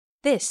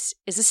This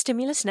is a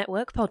Stimulus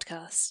Network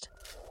podcast.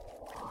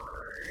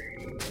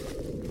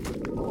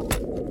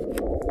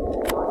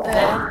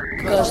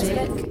 The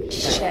Cosmic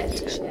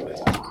Shed.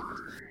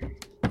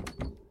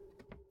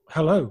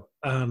 Hello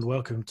and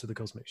welcome to the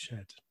Cosmic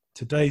Shed.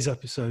 Today's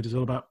episode is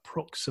all about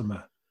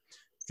Proxima,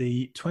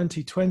 the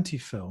 2020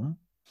 film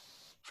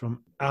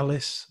from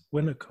Alice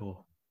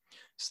Winnacore,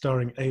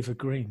 starring Ava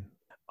Green.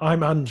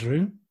 I'm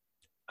Andrew,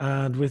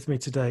 and with me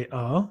today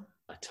are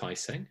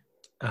Tyson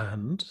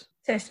and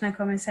Tishna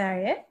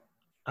Commissariat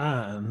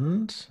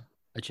and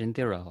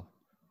Ajinti Rao.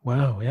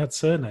 Wow, we had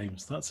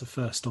surnames. That's a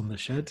first on the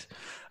shed.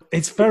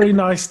 It's very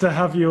nice to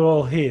have you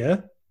all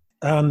here,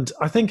 and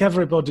I think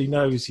everybody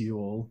knows you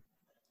all.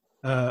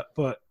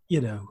 But,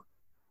 you know,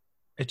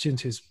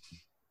 Ajinti's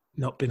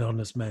not been on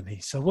as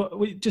many.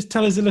 So just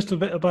tell us a little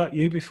bit about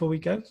you before we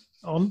go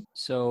on.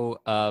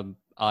 So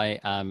I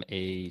am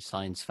a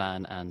science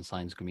fan and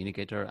science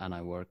communicator, and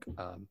I work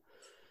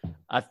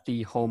at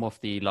the home of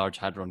the Large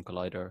Hadron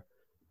Collider,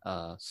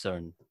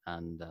 CERN.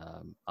 And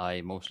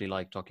I mostly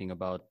like talking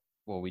about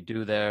what we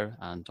do there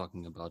and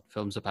talking about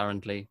films,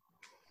 apparently.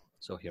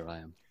 So here I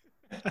am.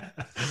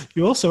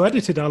 You also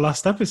edited our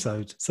last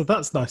episode, so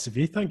that's nice of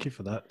you. Thank you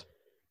for that.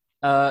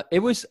 I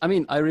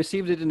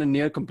received it in a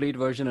near complete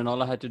version, and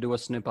all I had to do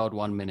was snip out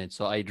 1 minute.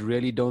 So I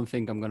really don't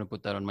think I'm going to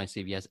put that on my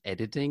CV as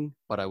editing,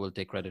 but I will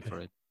take credit for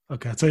it.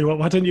 Okay, I'll tell you what,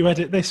 why don't you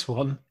edit this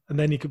one, and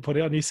then you can put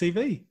it on your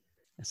CV?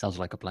 It sounds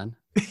like a plan.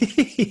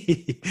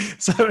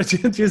 So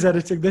Ajinti's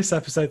editing this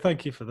episode.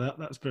 Thank you for that.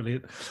 That's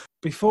brilliant.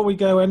 Before we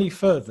go any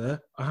further,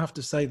 I have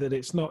to say that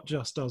it's not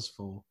just us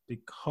four,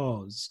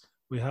 because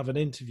we have an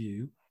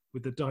interview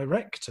with the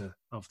director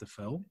of the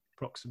film,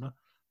 Proxima,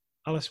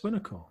 Alice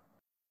Winnacore.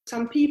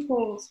 Some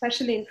people,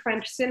 especially in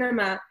French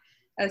cinema,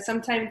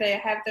 sometimes they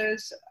have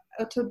those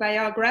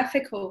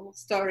autobiographical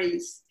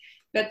stories.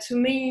 But to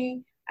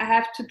me, I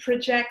have to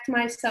project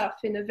myself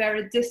in a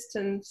very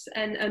distant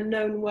and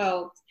unknown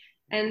world.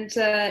 And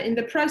in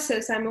the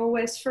process, I'm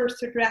always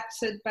first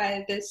attracted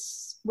by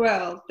this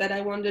world that I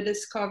want to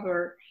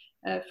discover.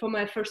 For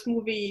my first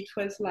movie, it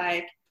was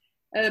like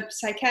a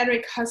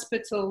psychiatric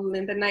hospital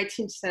in the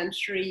 19th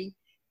century.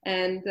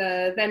 And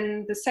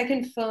then the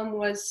second film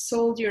was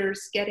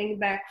soldiers getting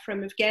back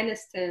from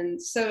Afghanistan.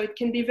 So it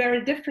can be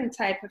very different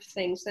type of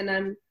things.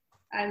 And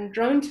I'm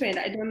drawn to it.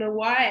 I don't know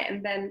why.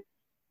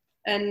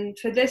 And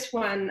for this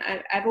one,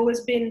 I've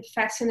always been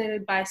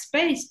fascinated by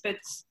space, but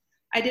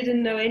I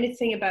didn't know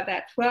anything about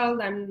that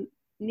world. I'm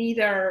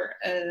neither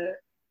a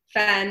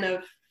fan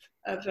of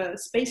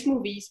space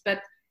movies,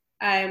 but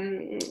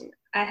I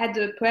had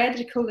a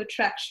poetical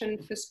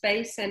attraction for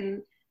space,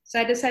 and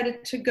so I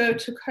decided to go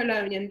to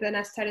Cologne, and then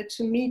I started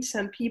to meet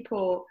some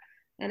people,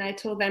 and I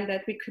told them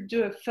that we could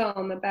do a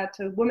film about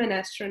a woman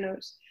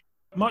astronaut.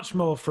 Much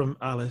more from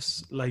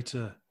Alice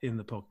later in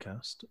the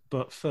podcast,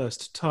 but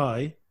first,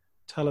 Ty,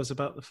 tell us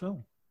about the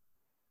film.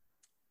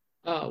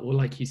 Well,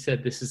 like you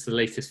said, this is the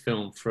latest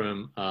film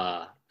from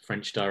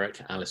French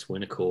director Alice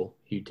Winnacore,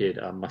 who did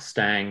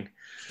Mustang,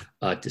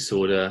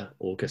 Disorder,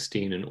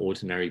 Augustine, and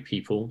Ordinary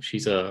People.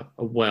 She's a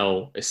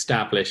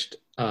well-established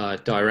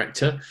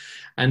director,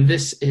 and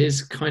this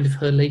is kind of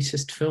her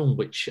latest film,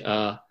 which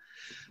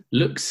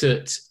looks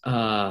at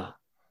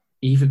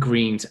Eva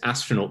Green's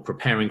astronaut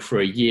preparing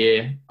for a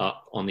year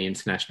up on the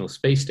International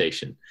Space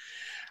Station.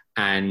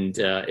 And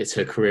it's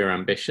her career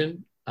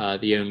ambition.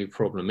 The only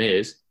problem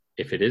is,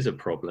 if it is a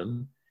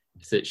problem,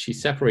 is that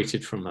she's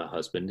separated from her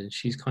husband and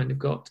she's kind of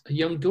got a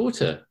young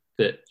daughter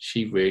that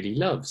she really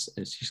loves,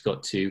 and she's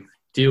got to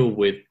deal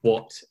with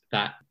what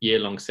that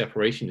year-long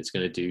separation is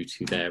going to do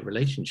to their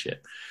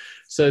relationship.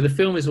 So the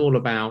film is all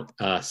about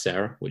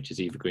Sarah, which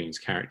is Eva Green's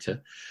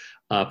character,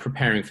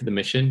 preparing for the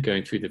mission,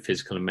 going through the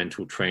physical and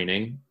mental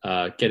training,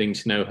 getting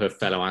to know her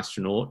fellow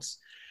astronauts,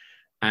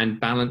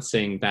 and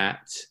balancing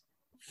that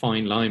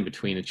fine line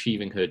between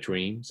achieving her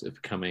dreams of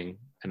becoming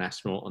an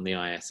astronaut on the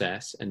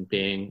ISS and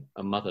being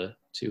a mother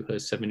to her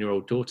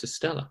 7-year-old daughter,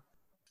 Stella.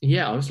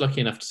 Yeah, I was lucky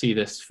enough to see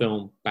this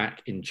film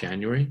back in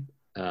January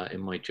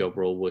in my job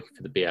role working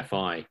for the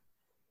BFI.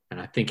 And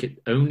I think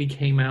it only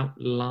came out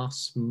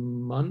last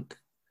month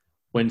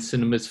when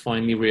cinemas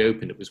finally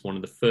reopened. It was one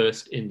of the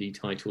first indie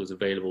titles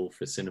available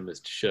for cinemas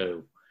to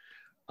show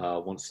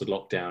once the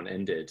lockdown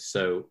ended.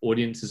 So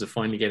audiences are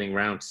finally getting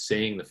around to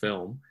seeing the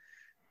film.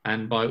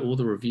 And by all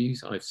the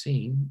reviews I've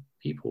seen,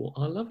 people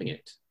are loving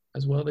it.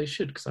 As well they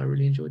should, because I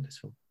really enjoyed this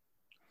film.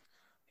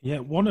 Yeah,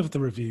 one of the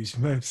reviews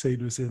you may have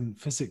seen was in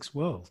Physics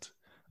World.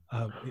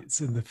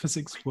 It's in the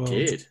Physics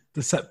World,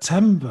 the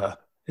September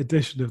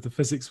edition of the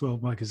Physics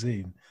World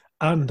magazine,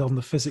 and on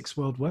the Physics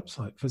World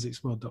website,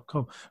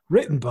 physicsworld.com,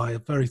 written by a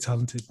very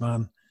talented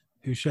man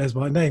who shares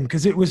my name,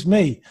 because it was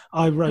me.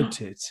 I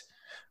wrote it.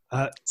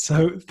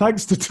 So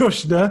thanks to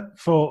Tushna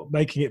for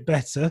making it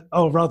better,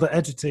 or rather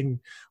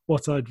editing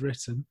what I'd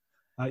written.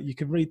 You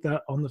can read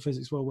that on the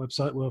Physics World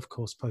website. We'll, of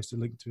course, post a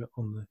link to it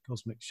on the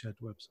Cosmic Shed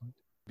website.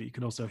 But you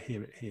can also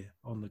hear it here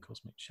on the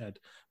Cosmic Shed.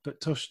 But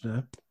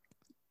Tushna,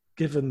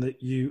 given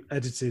that you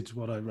edited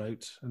what I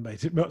wrote and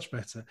made it much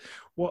better,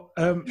 what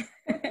that's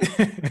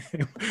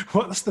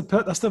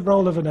the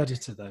role of an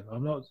editor, though.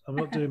 I'm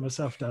not doing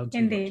myself down too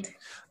Indeed.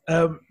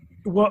 much.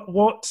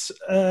 What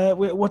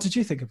did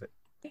you think of it?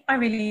 I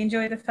really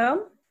enjoyed the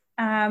film,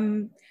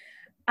 and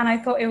I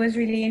thought it was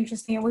really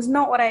interesting. It was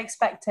not what I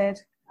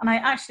expected, and I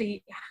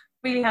actually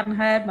really hadn't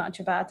heard much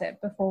about it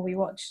before we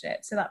watched it,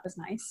 so that was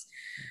nice.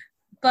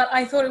 But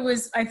I thought it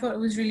was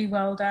really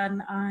well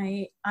done.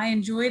 I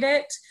enjoyed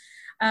it,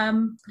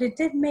 but it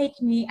did make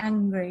me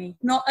angry.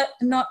 Not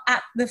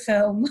at the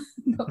film,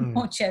 but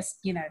more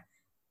just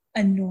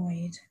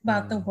annoyed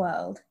about the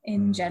world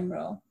in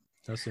general.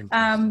 That's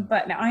interesting.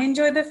 But no, I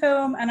enjoyed the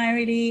film, and I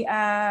really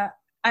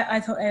I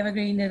thought Eva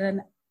Green did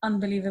an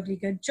unbelievably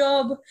good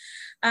job,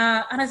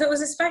 and I thought it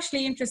was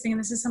especially interesting, and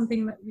this is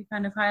something that we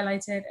kind of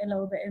highlighted a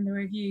little bit in the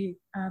review,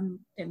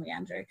 didn't we,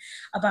 Andrew,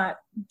 about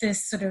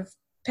this sort of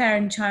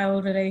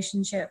parent-child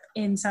relationship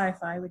in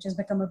sci-fi, which has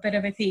become a bit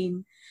of a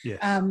theme.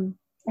 Yes.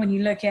 When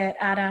you look at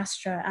Ad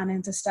Astra and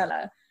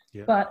Interstellar.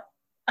 Yeah. But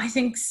I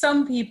think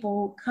some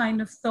people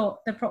kind of thought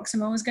that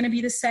Proxima was going to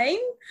be the same,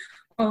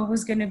 or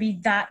was going to be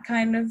that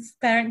kind of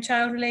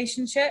parent-child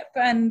relationship.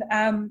 And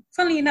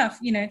funnily enough,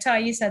 Ty,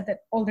 you said that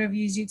all the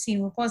reviews you'd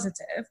seen were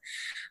positive.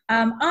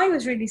 I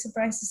was really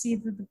surprised to see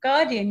that The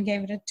Guardian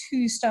gave it a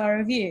 2-star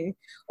review,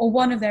 or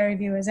one of their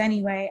reviewers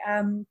anyway,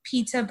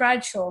 Peter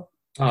Bradshaw,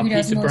 who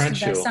does Peter most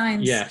Bradshaw. of their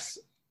science. Yes.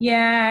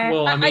 Yeah,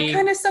 Well, I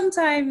kind of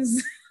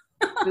sometimes...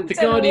 The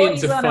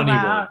Guardian's a funny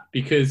one,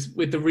 because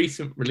with the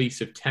recent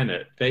release of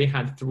Tenet, they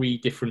had 3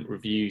 different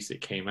reviews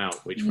that came out,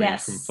 which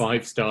range from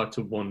 5-star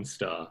to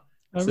 1-star.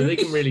 So they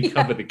can really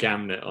cover the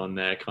gamut on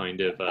their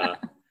kind of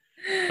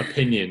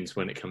opinions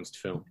when it comes to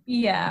film.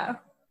 Yeah.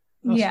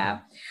 That's yeah.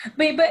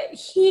 But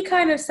he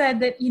kind of said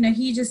that,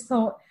 he just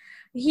thought,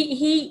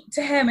 he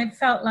to him, it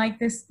felt like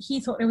this, he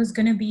thought it was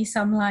going to be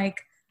some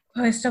like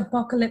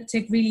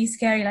post-apocalyptic, really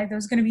scary, like there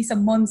was going to be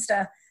some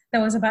monster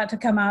that was about to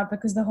come out,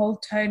 because the whole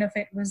tone of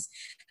it was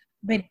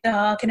a bit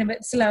dark and a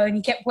bit slow, and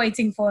he kept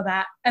waiting for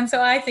that. And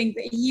so I think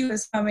that he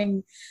was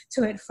coming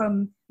to it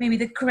from maybe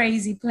the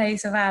crazy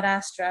place of Ad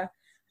Astra.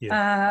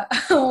 Yeah.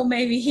 Or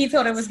maybe he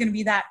thought it was going to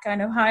be that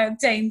kind of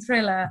high-octane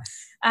thriller.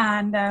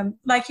 And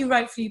like you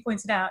rightfully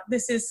pointed out,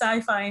 this is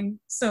sci-fi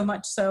so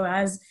much so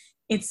as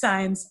it's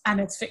science and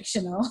it's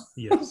fictional.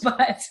 Yes.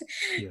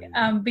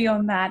 But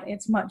beyond that,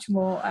 it's much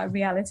more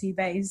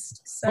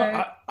reality-based. So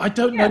well, I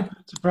don't know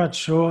Peter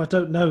Bradshaw. I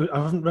don't know.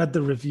 I haven't read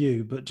the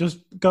review, but just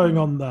going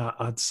on that,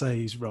 I'd say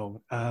he's wrong.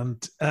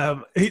 And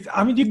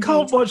you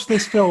can't watch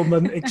this film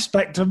and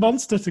expect a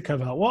monster to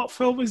come out. What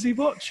film is he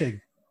watching?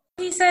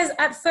 He says,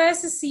 at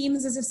first it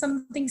seems as if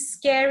something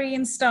scary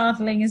and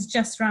startling is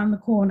just around the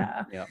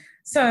corner. Yeah.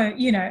 So,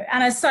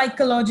 and a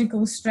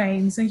psychological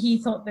strain. So he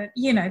thought that,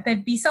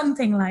 there'd be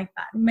something like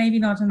that. Maybe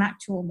not an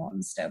actual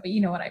monster, but you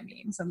know what I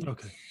mean.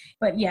 Okay.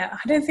 But yeah,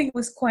 I don't think it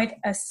was quite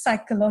a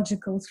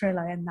psychological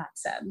thriller in that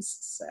sense.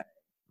 So.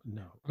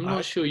 No. I'm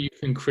not sure you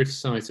can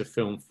criticise a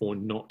film for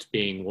not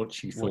being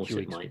what you thought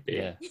it might be.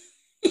 Yeah.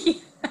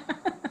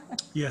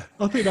 Yeah,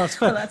 I think that's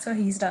fair. Well, that's what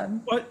he's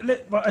done. Well,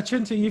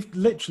 Achinta, you've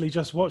literally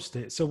just watched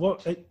it. So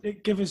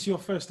give us your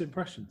first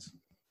impressions.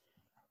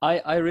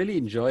 I really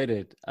enjoyed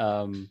it.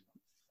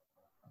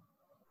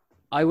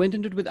 I went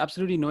into it with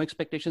absolutely no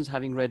expectations,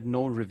 having read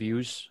no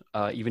reviews,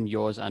 even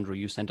yours, Andrew.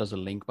 You sent us a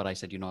link, but I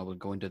said, I will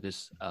go into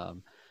this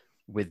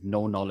with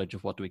no knowledge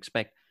of what to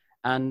expect.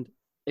 And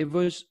it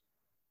was,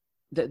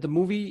 the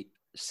movie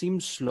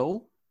seemed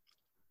slow,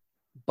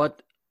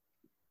 but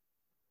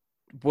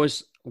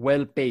was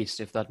well paced,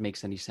 if that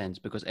makes any sense,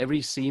 because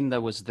every scene that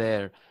was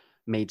there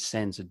made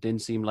sense. It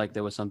didn't seem like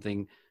there was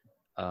something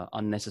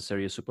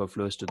unnecessary or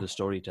superfluous to the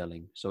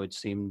storytelling. So it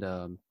seemed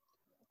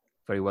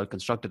very well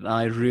constructed. And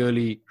I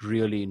really,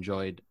 really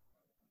enjoyed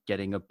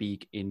getting a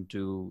peek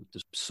into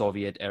the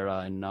Soviet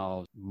era and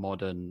now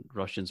modern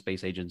Russian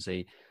space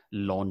agency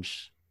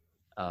launch,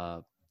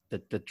 the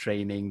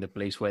training, the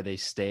place where they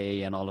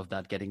stay and all of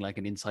that. Getting like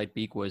an inside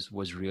peek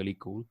was really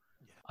cool.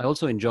 I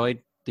also enjoyed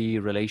the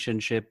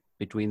relationship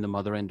between the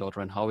mother and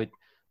daughter and how it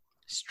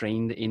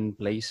strained in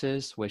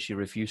places where she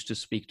refused to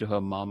speak to her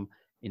mom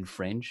in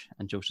French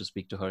and chose to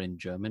speak to her in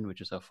German,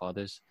 which is her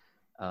father's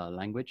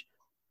language.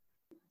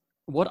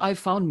 What I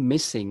found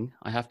missing,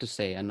 I have to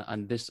say,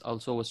 and this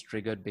also was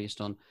triggered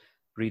based on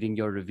reading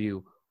your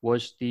review,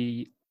 was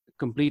the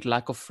complete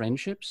lack of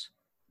friendships,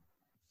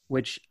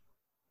 which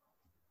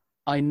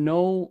I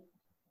know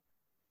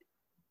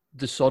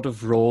the sort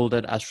of role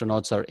that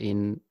astronauts are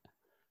in,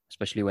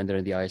 especially when they're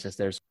in the ISS,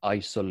 there's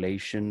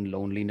isolation,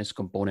 loneliness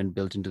component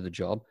built into the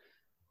job.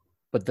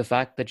 But the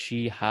fact that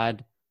she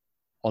had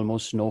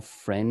almost no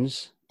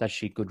friends that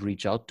she could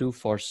reach out to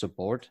for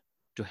support,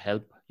 to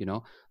help,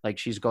 like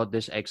she's got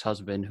this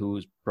ex-husband who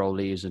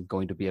probably isn't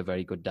going to be a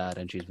very good dad,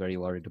 and she's very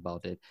worried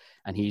about it.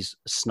 And he's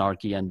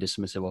snarky and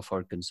dismissive of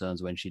her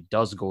concerns when she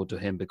does go to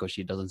him because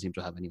she doesn't seem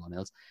to have anyone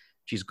else.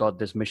 She's got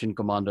this mission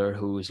commander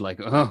who's like,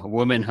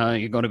 woman, huh?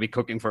 You're going to be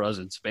cooking for us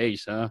in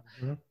space, huh?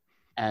 Mm-hmm.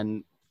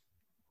 And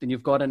then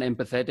you've got an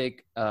empathetic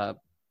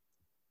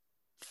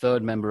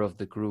third member of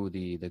the crew,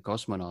 the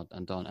cosmonaut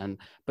Anton.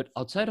 But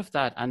outside of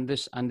that, and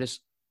this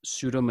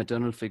pseudo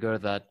maternal figure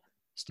that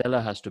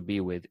Stella has to be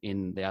with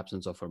in the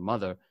absence of her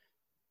mother,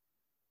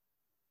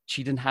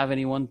 she didn't have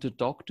anyone to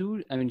talk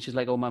to. I mean, she's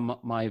like, oh,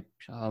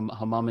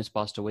 her mom has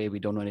passed away. We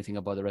don't know anything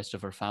about the rest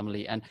of her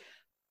family. And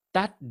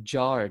that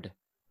jarred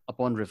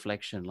upon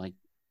reflection. Like,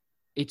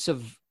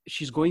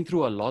 she's going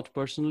through a lot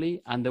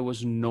personally, and there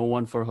was no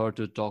one for her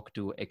to talk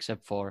to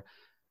except for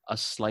a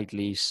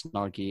slightly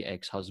snarky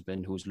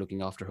ex-husband who's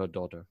looking after her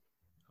daughter.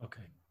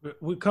 Okay.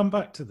 We'll come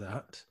back to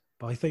that,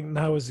 but I think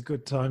now is a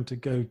good time to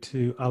go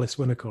to Alice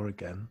Winocour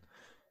again,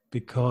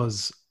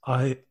 because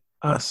I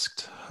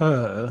asked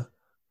her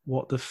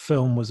what the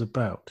film was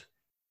about.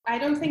 I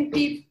don't think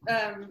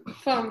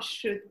films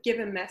should give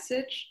a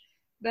message,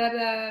 but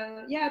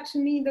to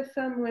me the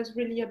film was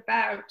really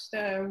about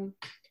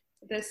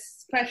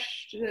this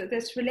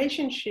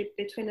relationship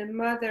between a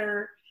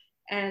mother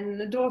and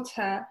a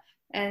daughter,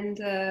 and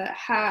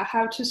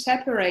how to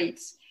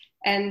separate.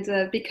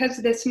 And because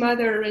this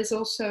mother is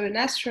also an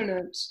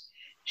astronaut,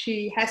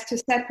 she has to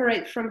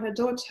separate from her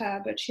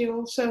daughter, but she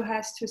also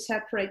has to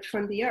separate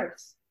from the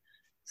Earth.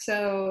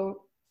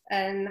 So,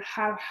 and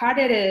how hard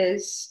it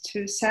is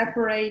to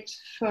separate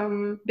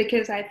from,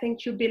 because I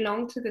think you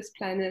belong to this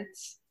planet.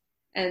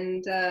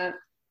 And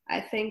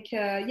I think,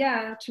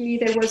 to me,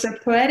 there was a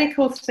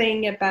poetical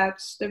thing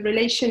about the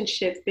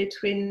relationship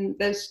between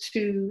those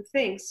two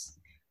things.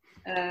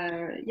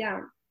 There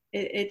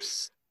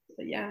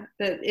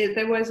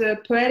was a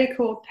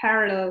poetical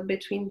parallel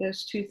between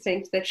those two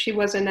things, that she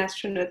was an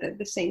astronaut at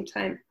the same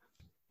time.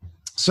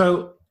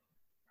 So,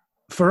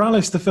 for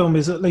Alice, the film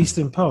is at least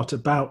in part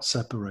about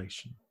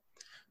separation.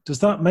 Does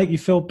that make you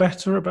feel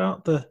better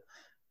about the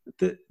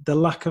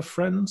lack of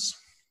friends?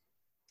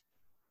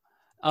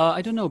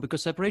 I don't know,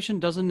 because separation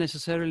doesn't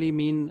necessarily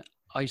mean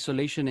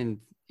isolation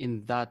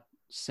in that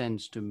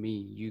sense to me.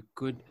 You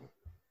could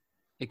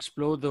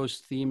explore those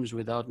themes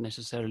without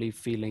necessarily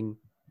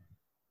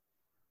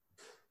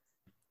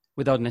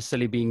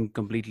being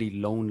completely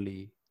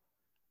lonely.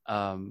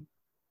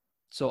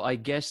 So I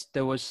guess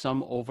there was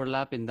some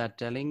overlap in that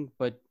telling,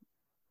 but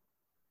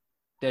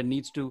there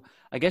needs to,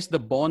 I guess the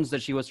bonds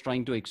that she was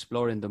trying to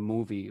explore in the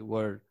movie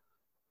were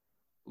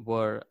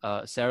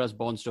Sarah's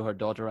bonds to her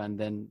daughter, and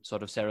then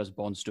sort of Sarah's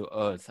bonds to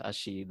Earth, as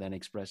she then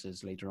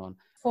expresses later on.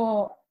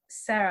 For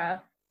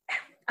Sarah,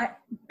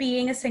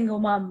 being a single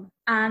mum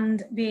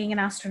and being an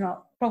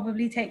astronaut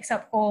probably takes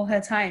up all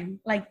her time.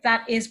 Like,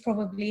 that is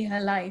probably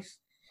her life.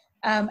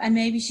 And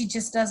maybe she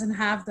just doesn't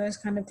have those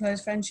kind of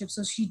close friendships,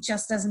 or she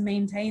just doesn't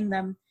maintain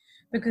them,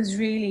 because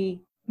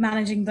really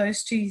managing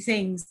those two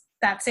things,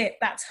 that's it,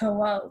 that's her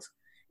world,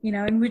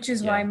 and which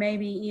is why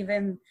maybe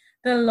even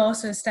the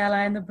loss of Stella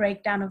and the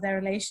breakdown of their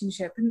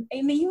relationship, and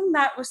even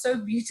that was so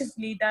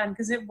beautifully done,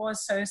 because it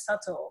was so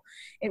subtle,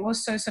 it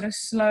was so sort of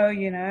slow.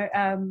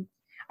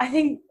 I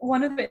think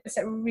one of the bits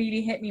that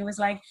really hit me was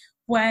like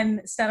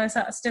when Stella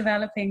starts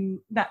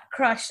developing that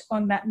crush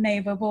on that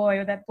neighbor boy,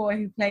 or that boy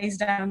who plays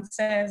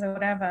downstairs or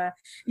whatever.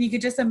 You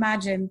could just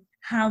imagine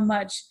how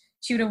much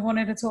she would have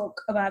wanted to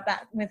talk about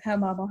that with her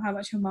mum, or how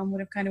much her mum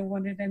would have kind of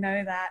wanted to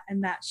know that,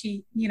 and that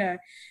she,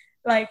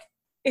 like,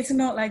 it's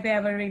not like they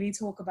ever really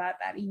talk about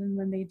that, even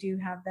when they do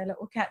have their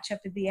little catch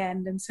up at the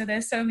end. And so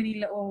there's so many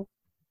little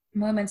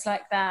moments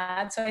like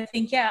that. So I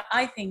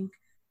think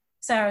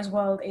Sarah's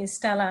world is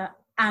Stella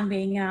and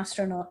being an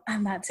astronaut,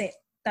 and that's it.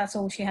 That's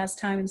all she has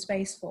time and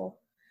space for.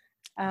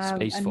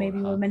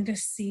 We're meant to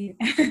see,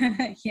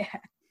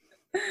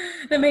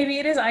 but maybe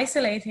it is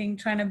isolating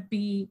trying to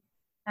be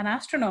an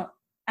astronaut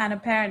and a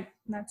parent.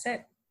 And that's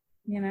it,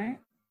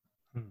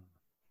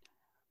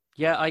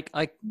 Yeah,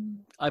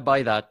 I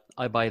buy that.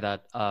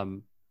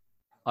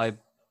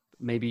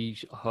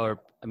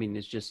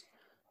 It's just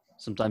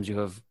sometimes you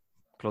have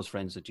close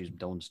friends that you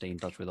don't stay in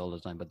touch with all the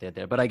time, but they're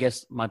there. But I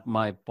guess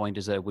my point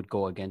is that it would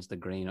go against the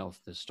grain of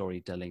the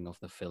storytelling of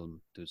the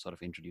film to sort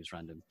of introduce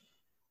random.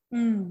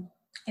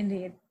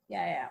 Indeed.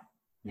 Yeah.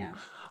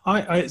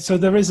 So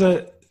there is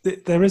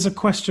a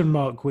question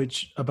mark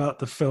about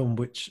the film,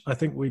 which I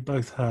think we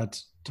both had,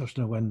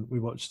 Toshna, when we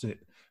watched it,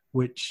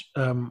 which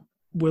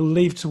we'll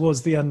leave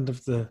towards the end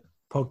of the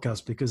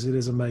podcast, because it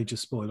is a major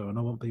spoiler and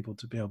I want people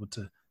to be able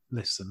to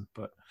listen.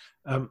 But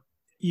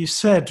you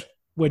said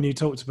when you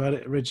talked about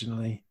it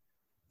originally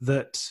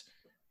that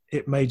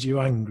it made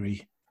you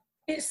angry.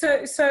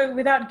 So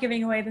without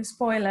giving away the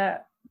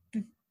spoiler,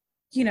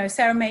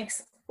 Sarah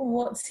makes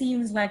what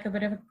seems like a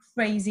bit of a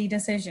crazy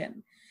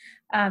decision.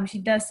 She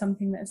does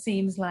something that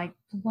seems like,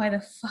 why the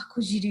fuck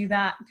would you do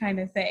that, kind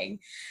of thing.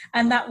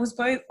 And that was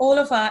all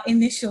of our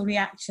initial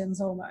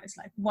reactions, almost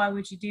like, why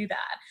would you do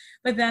that?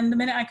 But then the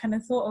minute I kind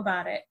of thought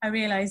about it, I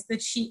realized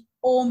that she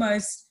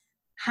almost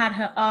had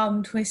her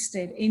arm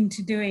twisted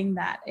into doing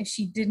that if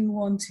she didn't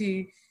want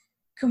to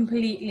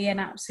completely and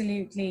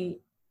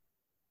absolutely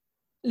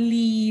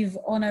leave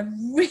on a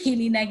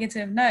really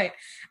negative note.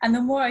 And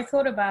the more I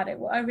thought about it,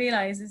 what I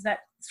realized is that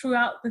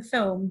throughout the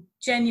film,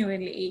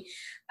 genuinely,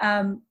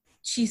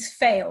 she's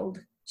failed.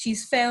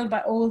 She's failed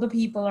by all the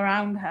people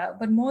around her,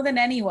 but more than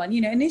anyone,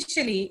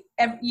 initially,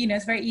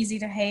 it's very easy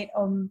to hate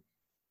on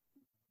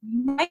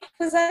Mike,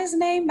 was that his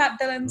name? Matt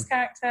Dillon's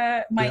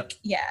character, Mike.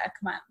 Yeah,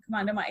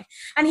 Commander Mike.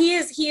 And he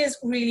is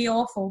really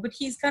awful, but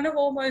he's kind of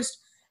almost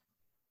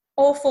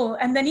awful,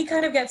 and then he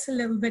kind of gets a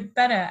little bit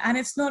better, and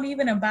it's not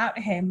even about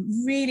him.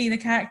 Really, the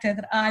character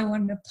that I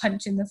wanted to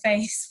punch in the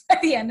face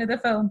at the end of the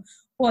film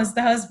was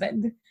the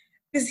husband,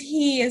 because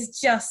he is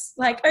just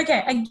like,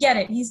 okay, I get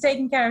it, he's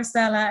taking care of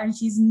Stella and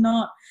she's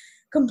not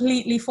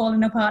completely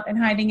fallen apart and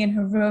hiding in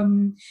her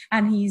room,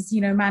 and he's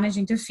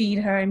managing to feed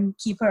her and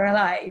keep her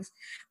alive.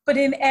 But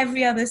in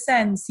every other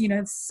sense,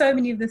 so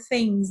many of the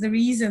things, the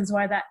reasons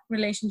why that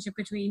relationship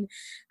between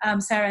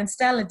Sarah and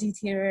Stella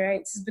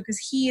deteriorates is because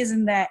he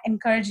isn't there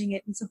encouraging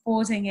it and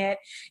supporting it.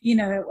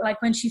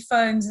 Like when she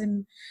phones,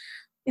 and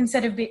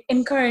instead of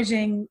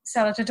encouraging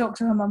Stella to talk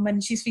to her mum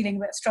when she's feeling a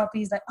bit stroppy,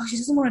 he's like, oh, she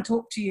doesn't want to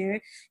talk to you.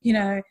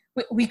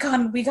 We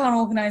can't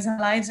organize our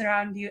lives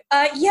around you.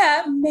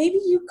 Yeah, maybe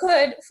you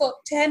could for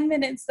 10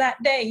 minutes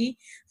that day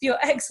for your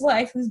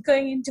ex-wife who's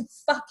going into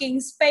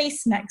fucking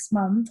space next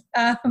month.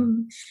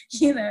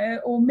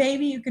 Or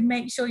maybe you could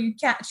make sure you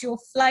catch your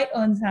flight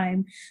on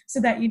time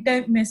so that you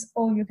don't miss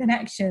all your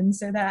connections,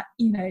 so that,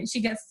 she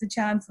gets the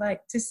chance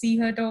to see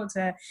her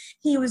daughter.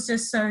 He was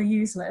just so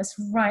useless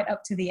right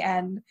up to the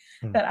end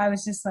that I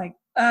was just like,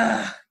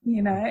 and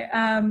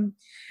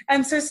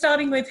so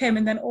starting with him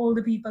and then all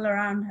the people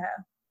around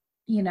her,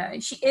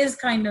 she is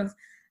kind of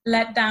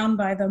let down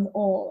by them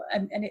all,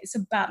 and it's a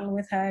battle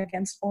with her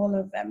against all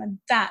of them, and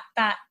that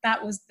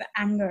was the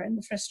anger and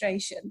the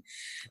frustration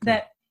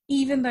that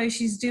even though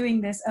she's doing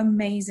this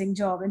amazing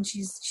job and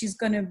she's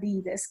going to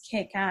be this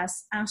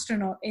kick-ass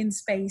astronaut in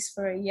space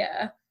for a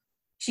year,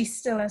 she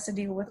still has to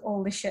deal with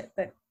all the shit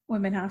that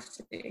women have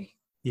to do.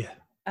 Yeah.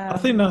 I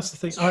think that's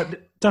the thing.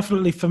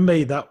 Definitely for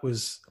me, that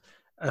was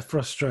a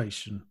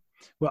frustration.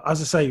 Well,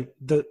 as I say,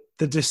 the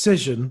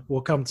decision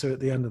we'll come to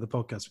at the end of the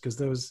podcast, because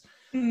there was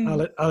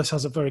Alice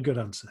has a very good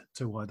answer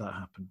to why that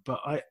happened. But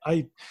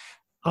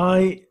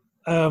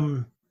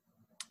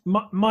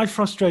my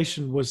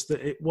frustration was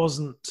that it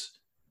wasn't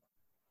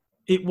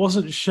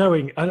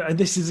showing. And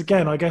this is,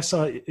 again, I guess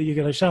you're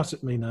going to shout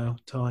at me now,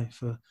 Ty,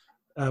 for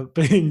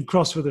being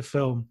cross with the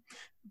film,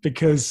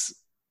 because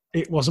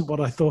it wasn't what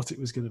I thought it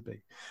was going to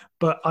be.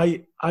 But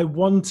I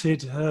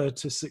wanted her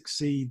to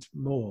succeed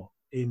more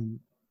in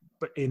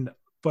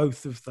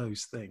both of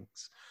those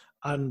things,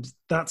 and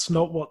that's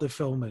not what the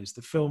film is.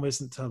 The film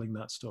isn't telling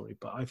that story,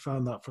 but I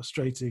found that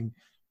frustrating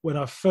when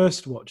I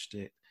first watched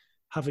it.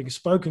 Having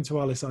spoken to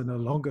Alice, I no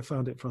longer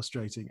found it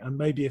frustrating, and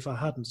maybe if I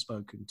hadn't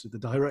spoken to the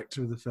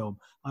director of the film,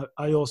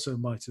 I also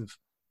might have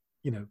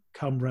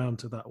come round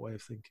to that way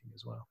of thinking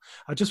as well.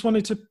 I just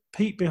wanted to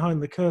peek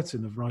behind the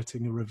curtain of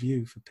writing a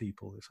review for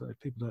people, if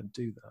people don't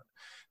do that.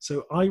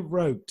 So I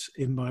wrote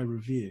in my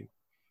review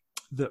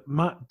that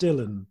Matt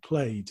Dillon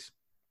played,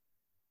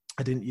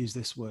 I didn't use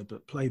this word,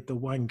 but played the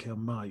wanker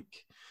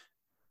Mike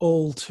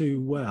all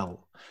too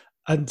well.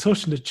 And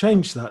Tushna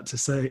changed that to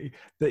say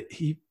that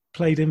he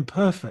played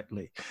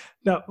imperfectly.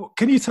 Now,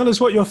 can you tell us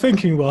what your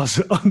thinking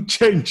was on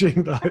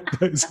changing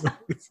those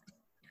words?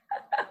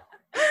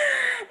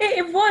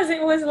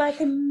 It was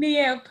like a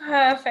near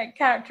perfect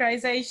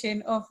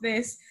characterization of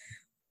this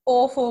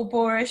awful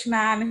boorish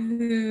man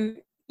who,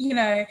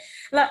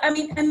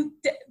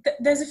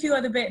 there's a few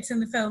other bits in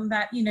the film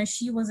that,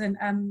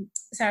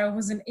 Sarah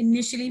wasn't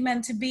initially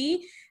meant to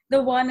be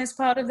the one as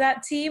part of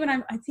that team.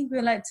 And I think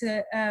we're led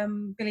to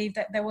believe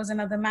that there was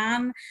another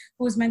man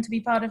who was meant to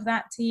be part of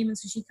that team. And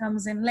so she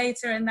comes in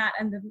later in that,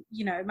 and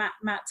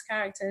Matt's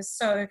character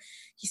is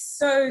he's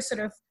so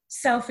sort of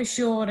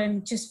self-assured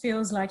and just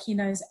feels like he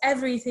knows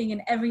everything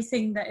and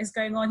everything that is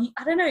going on.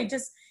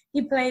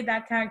 He played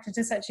that character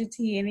to such a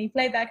T, and he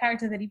played that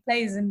character that he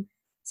plays in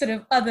sort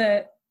of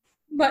other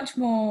much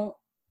more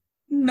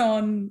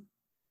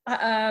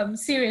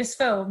serious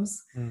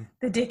films,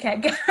 the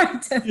dickhead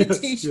character, the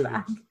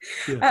douchebag.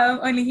 Yeah.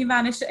 Only he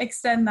managed to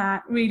extend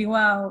that really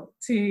well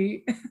to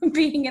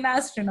being an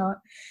astronaut,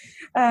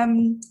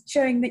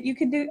 showing that you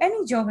can do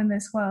any job in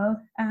this world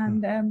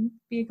and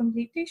be a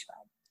complete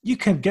douchebag. You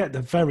can get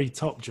the very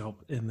top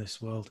job in this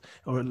world,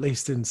 or at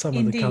least in some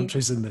of the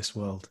countries in this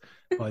world,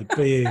 by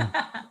being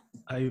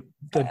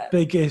the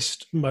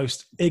biggest,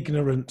 most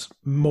ignorant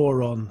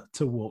moron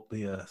to walk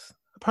the earth,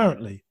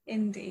 apparently.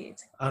 Indeed.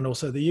 And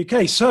also the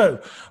UK.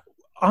 So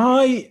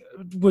I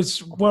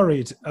was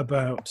worried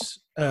about,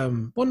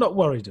 not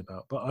worried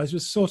about, but I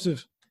was sort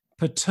of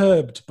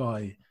perturbed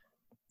by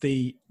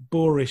the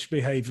boorish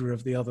behaviour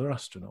of the other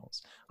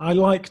astronauts. I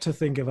like to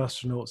think of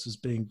astronauts as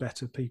being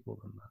better people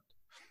than that.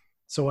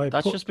 So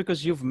that's just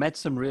because you've met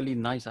some really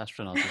nice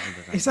astronauts,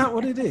 isn't it? Is that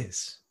what it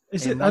is?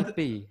 It might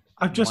be.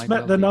 I've just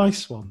met the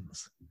nice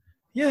ones.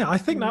 Yeah, I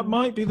think that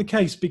might be the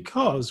case,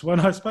 because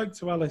when I spoke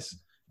to Alice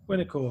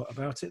Winocour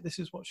about it, this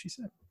is what she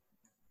said.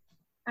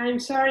 I'm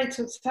sorry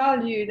to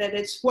tell you that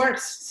it's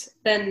worse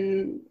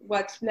than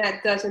what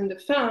Matt does in the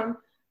film,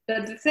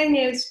 but the thing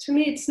is, to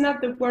me, it's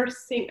not the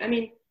worst thing. I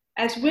mean,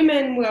 as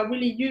women, we are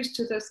really used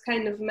to this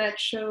kind of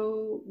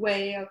macho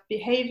way of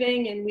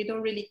behaving, and we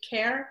don't really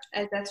care.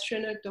 As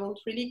astronauts don't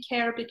really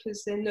care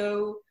because they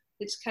know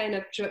it's kind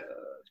of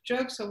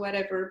jokes or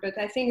whatever. But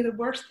I think the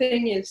worst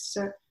thing is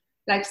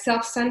like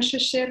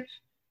self-censorship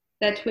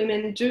that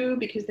women do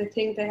because they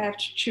think they have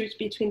to choose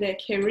between their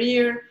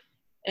career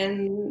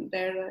and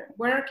their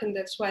work, and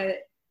that's why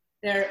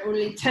there are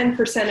only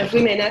 10% of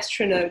women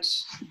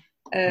astronauts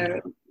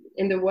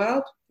in the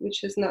world,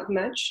 which is not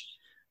much.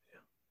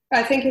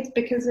 I think it's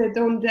because they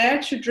don't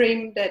dare to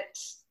dream that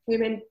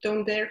women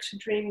don't dare to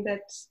dream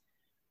that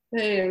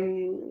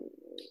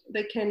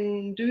they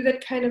can do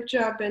that kind of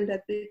job, and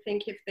that they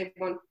think if they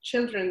want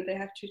children, they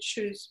have to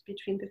choose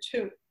between the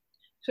two.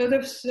 So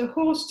the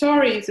whole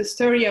story is a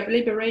story of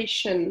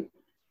liberation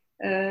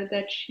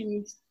that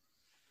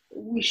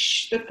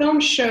the film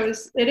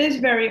shows. It is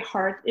very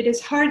hard. It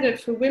is harder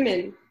for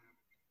women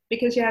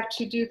because you have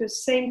to do the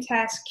same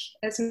task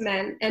as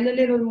men and a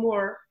little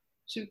more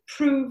to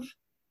prove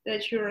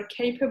that you're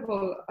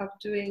capable of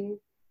doing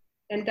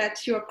and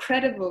that you're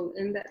credible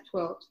in that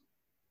world.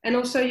 And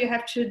also you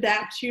have to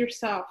adapt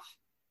yourself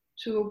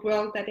to a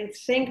world that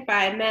is think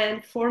by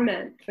man for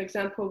men. For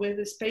example, with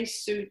the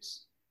spacesuit,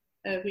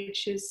 that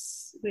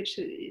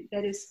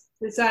is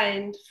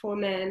designed for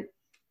men,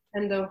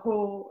 and the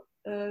whole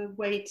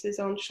weight is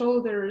on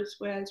shoulders,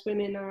 whereas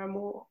women are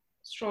more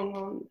strong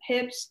on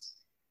hips,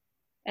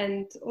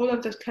 and all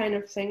of those kind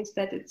of things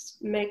that it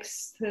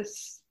makes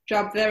this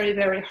job very,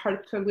 very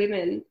hard for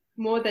women,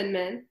 more than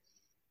men.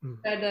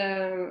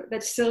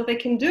 But still they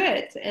can do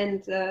it,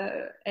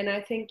 and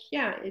I think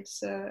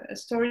it's a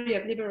story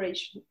of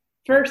liberation.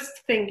 First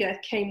thing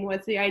that came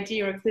was the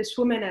idea of this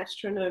woman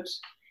astronaut,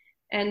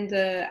 and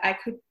I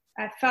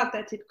felt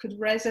that it could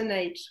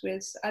resonate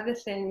with other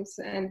things,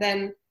 and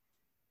then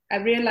I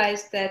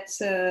realized that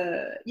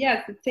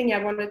the thing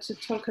I wanted to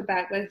talk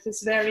about was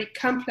this very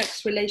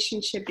complex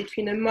relationship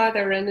between a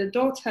mother and a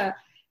daughter,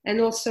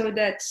 and also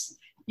that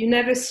you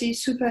never see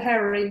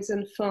superheroines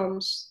in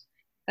films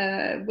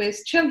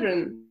with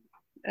children,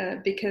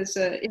 because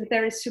if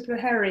there is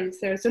superheroines,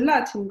 there's a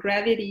lot in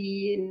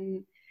Gravity,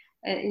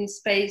 in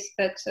space,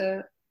 but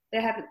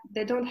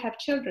they don't have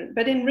children.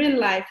 But in real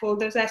life, all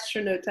those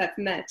astronauts I've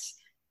met,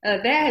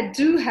 they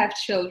do have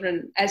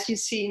children, as you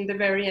see in the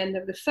very end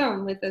of the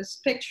film with those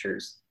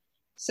pictures.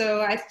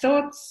 So I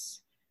thought,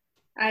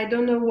 I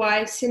don't know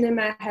why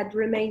cinema had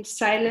remained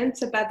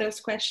silent about those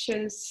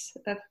questions,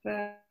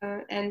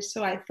 and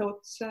so I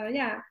thought,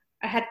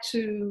 I had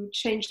to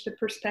change the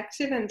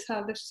perspective and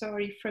tell the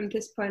story from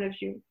this point of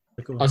view.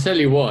 I'll tell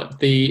you what,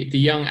 the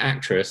young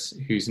actress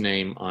whose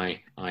name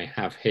I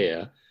have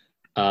here,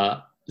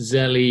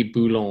 Zélie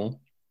Boulon,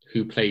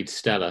 who played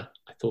Stella,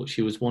 I thought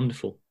she was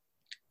wonderful.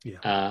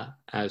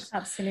 As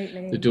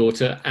absolutely the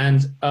daughter.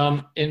 And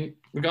in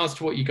regards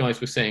to what you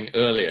guys were saying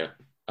earlier,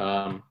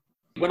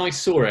 when I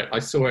saw it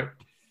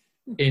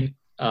in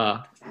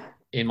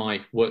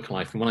my work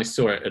life, and when I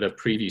saw it at a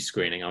preview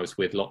screening, I was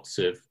with lots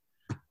of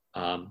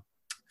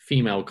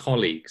female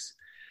colleagues,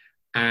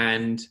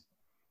 and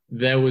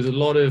there was a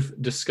lot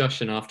of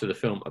discussion after the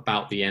film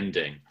about the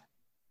ending,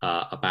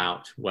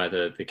 about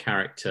whether the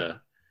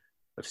character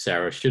of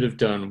Sarah should have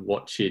done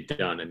what she had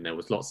done, and there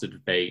was lots of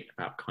debate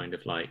about kind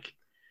of like,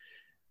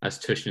 as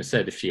Tushna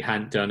said, if she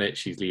hadn't done it,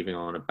 she's leaving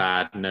on a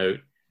bad note,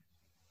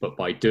 but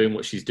by doing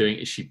what she's doing,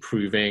 is she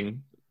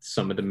proving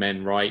some of the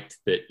men right,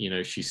 that, you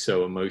know, she's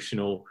so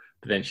emotional,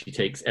 but then she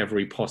takes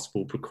every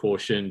possible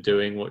precaution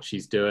doing what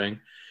she's doing.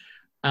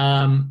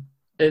 There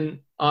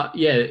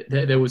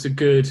was a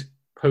good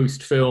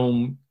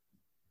post-film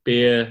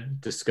beer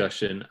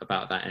discussion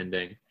about that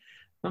ending.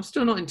 I'm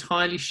still not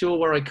entirely sure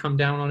where I come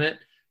down on it,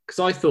 because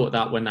I thought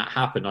that when that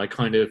happened, I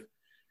kind of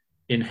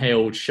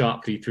inhaled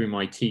sharply through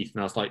my teeth,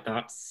 and I was like,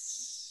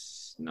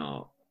 that's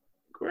not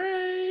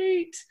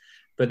great.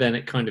 But then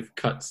it kind of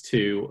cuts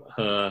to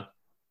her,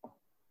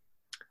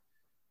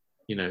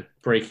 you know,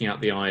 breaking out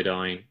the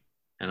iodine,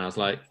 and I was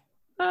like,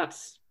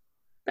 that's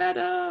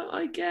better,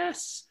 I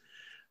guess.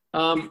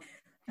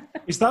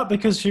 Is that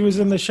because she was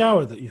in the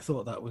shower that you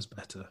thought that was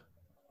better?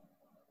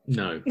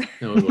 No,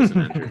 it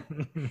wasn't, Andrew.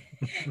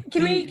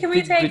 Can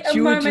we take a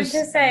moment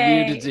to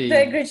say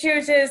the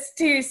gratuitous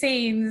two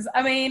scenes?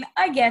 I mean,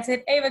 I get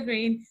it. Ava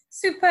Green,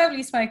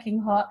 superbly smoking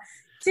hot,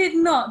 did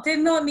not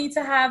need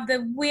to have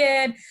the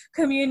weird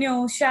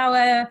communal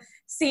shower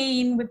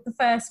scene with the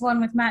first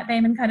one with Matt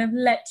Damon kind of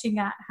leching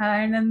at her,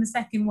 and then the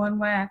second one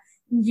where,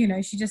 you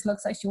know, she just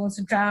looks like she wants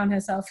to drown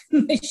herself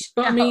in the shower.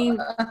 But I mean,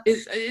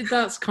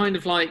 that's kind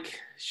of like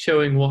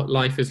showing what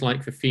life is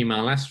like for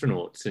female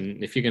astronauts.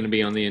 And if you're going to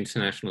be on the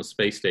International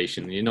Space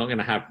Station, you're not going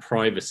to have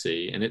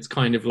privacy. And it's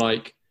kind of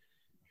like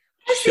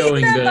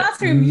showing that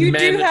bathroom, you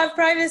do have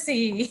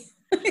privacy.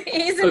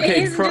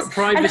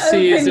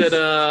 Privacy is at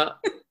a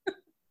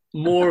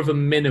more of a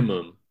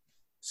minimum.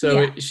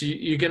 So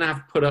you're going to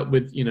have to put up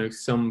with, you know,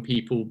 some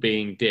people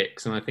being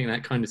dicks. And I think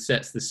that kind of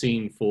sets the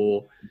scene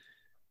for,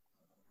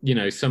 you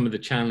know, some of the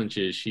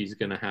challenges she's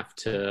going to have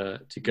to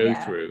go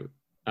through.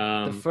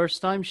 The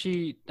first time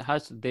they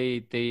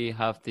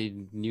have the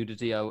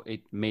nudity out,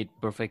 it made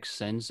perfect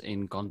sense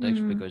in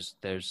context because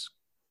there's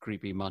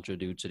creepy macho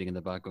dude sitting in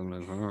the back going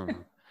like,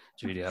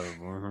 do you have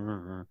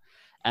a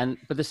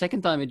but the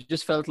second time it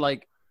just felt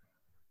like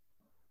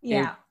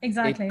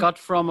exactly. It got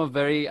from a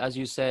very, as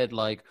you said,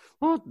 like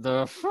what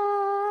the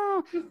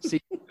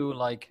see to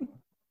like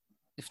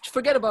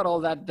forget about all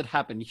that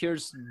happened.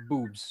 Here's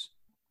boobs.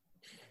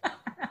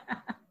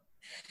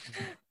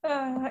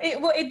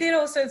 It did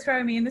also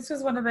throw me, and this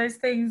was one of those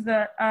things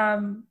that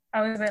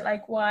I was a bit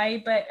like,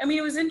 why? But I mean,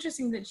 it was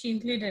interesting that she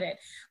included it,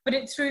 but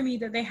it threw me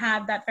that they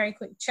had that very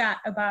quick chat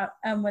about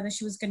whether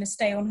she was going to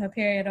stay on her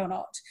period or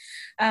not,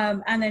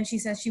 and then she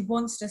says she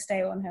wants to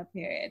stay on her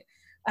period,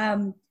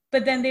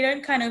 but then they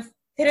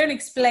don't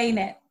explain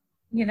it,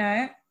 you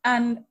know.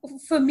 And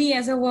for me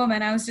as a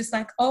woman, I was just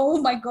like,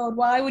 oh my God,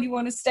 why would you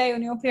want to stay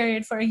on your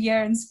period for a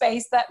year in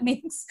space? That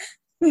makes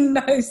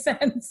no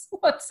sense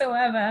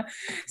whatsoever.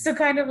 So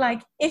kind of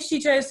like, if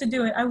she chose to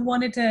do it, I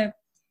wanted to,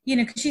 you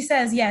know, because she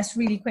says yes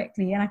really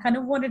quickly, and I kind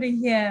of wanted to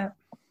hear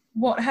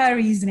what her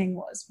reasoning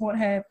was, what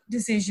her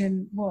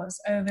decision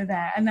was over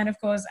there. And then, of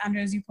course,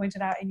 Andrew, as you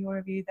pointed out in your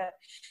review, that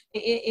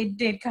it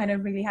did kind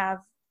of really have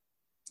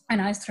a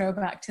nice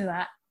throwback to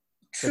that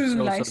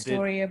true life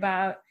story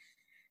about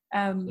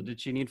so did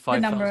she need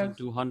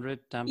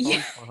 5,200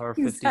 tampons for her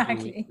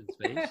 52 weeks in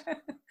space?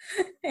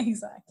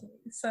 Exactly.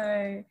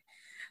 So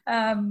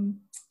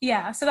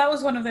so that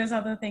was one of those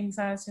other things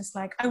I was just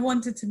like, I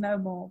wanted to know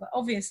more, but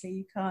obviously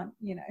you can't,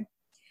 you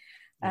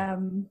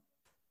know.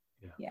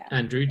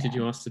 Andrew, did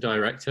you ask the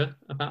director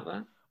about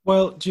that?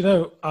 Well, do you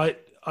know, I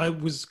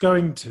was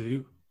going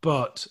to,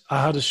 but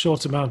I had a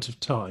short amount of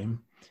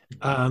time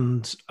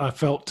and I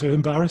felt too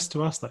embarrassed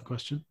to ask that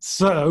question.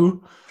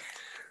 So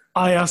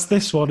I asked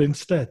this one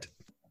instead.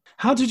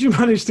 How did you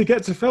manage to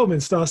get to film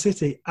in Star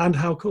City, and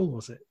how cool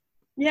was it?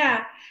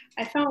 Yeah,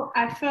 I felt,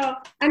 I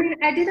mean,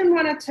 I didn't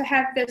want it to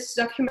have this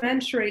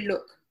documentary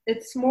look.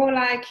 It's more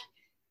like,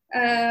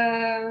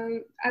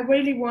 I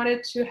really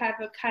wanted to have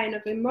a kind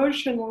of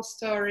emotional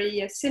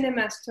story, a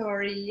cinema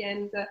story,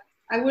 and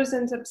I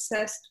wasn't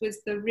obsessed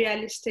with the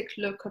realistic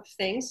look of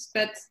things,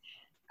 but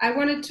I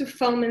wanted to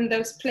film in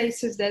those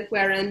places that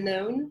were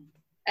unknown.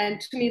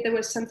 And to me, there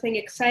was something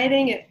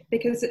exciting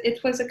because it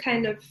was a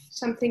kind of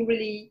something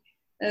really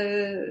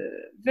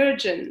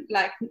virgin,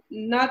 like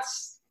not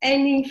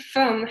any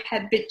film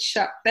had been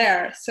shot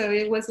there. So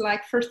it was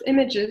like first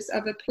images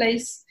of a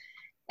place.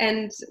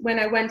 And when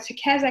I went to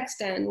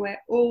Kazakhstan, where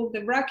all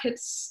the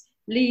rockets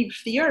leave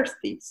the Earth,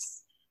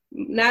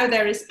 now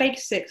there is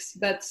SpaceX,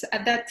 but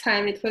at that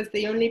time it was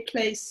the only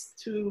place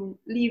to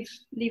leave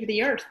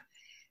the Earth.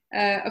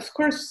 Of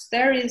course,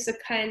 there is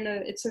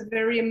it's a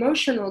very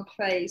emotional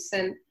place.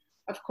 And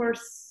of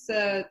course,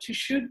 to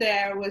shoot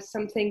there was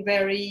something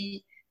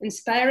very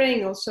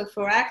inspiring also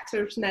for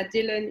actors, Matt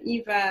Dillon,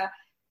 Eva.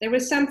 There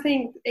was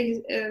something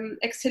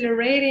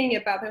exhilarating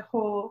about the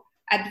whole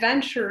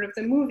adventure of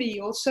the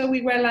movie. Also,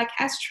 we were like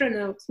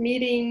astronauts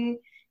meeting,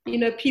 you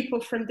know, people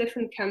from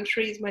different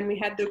countries. When we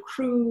had the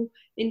crew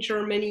in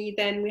Germany,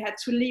 then we had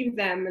to leave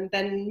them and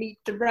then meet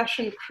the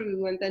Russian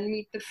crew and then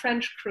meet the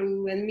French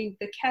crew and meet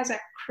the Kazakh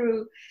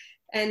crew.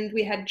 And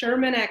we had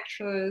German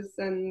actors.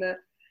 And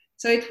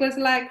so it was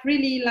like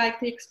really like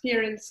the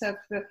experience of,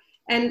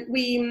 and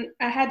we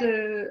did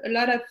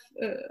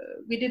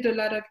a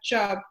lot of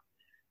job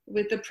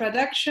with the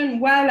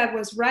production while I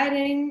was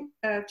writing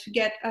to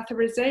get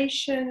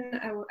authorization.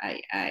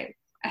 I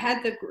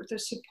had the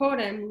support.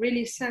 I'm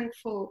really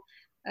thankful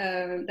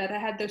that I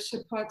had the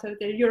support of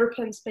the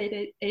European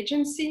Space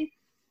Agency.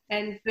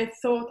 And I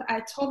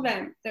told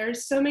them, there are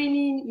so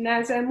many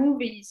NASA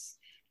movies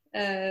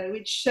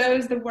which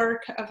shows the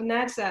work of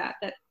NASA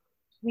that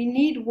we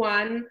need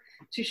one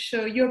to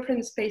show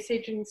European Space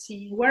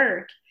Agency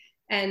work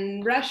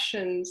and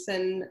Russians.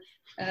 And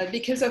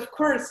because of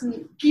course,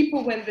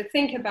 people, when they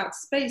think about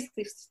space,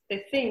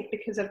 they think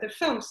because of the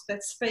films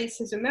that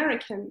space is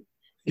American.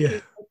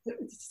 Yeah.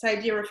 This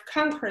idea of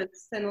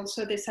conquest and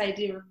also this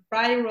idea of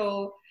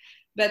viral.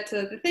 But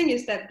the thing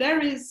is that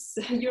there is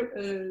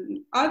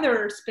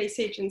other space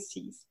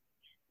agencies.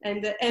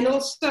 And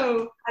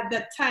also at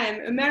that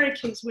time,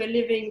 Americans were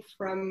living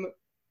from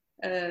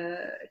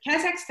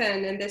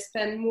Kazakhstan, and they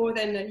spent more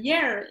than a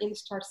year in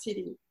Star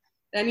City.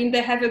 I mean,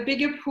 they have a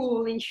bigger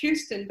pool in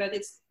Houston, but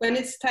when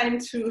it's time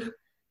to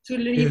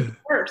leave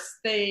Earth,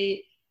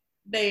 they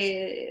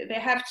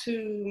have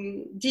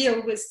to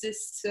deal with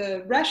this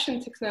Russian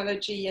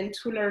technology and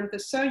to learn the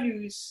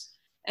Soyuz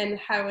and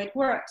how it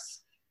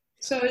works.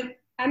 So,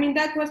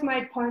 that was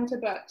my point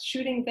about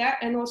shooting there.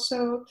 And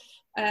also,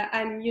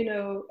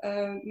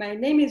 my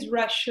name is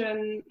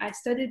Russian. I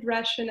studied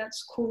Russian at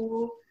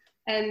school.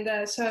 And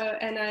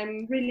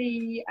I'm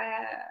really,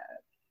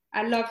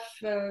 I love,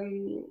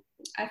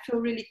 I feel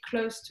really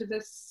close to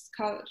this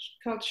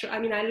culture. I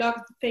mean, I love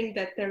the thing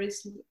that there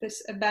is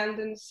this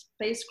abandoned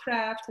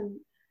spacecraft and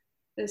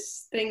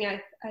this thing.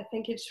 I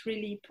think it's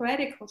really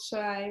poetical.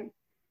 So I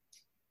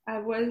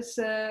was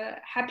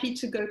happy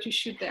to go to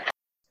shoot there.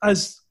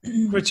 as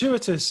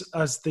gratuitous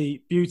as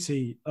the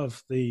beauty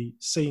of the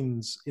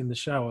scenes in the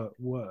shower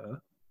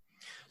were,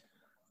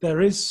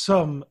 there is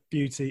some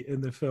beauty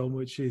in the film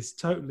which is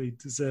totally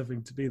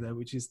deserving to be there,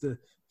 which is the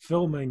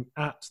filming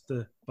at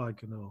the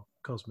Baikonur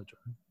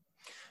Cosmodrome.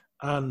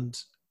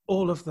 And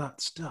all of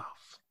that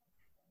stuff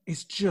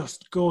is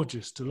just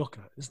gorgeous to look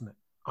at, isn't it?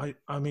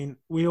 I mean,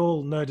 we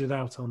all nerded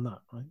out on that,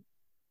 right?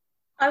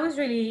 I was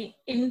really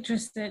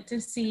interested to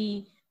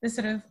see the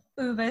sort of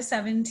Uber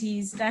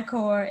 70s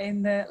decor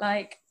in the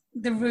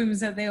rooms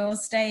that they all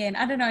stay in.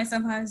 I don't know, I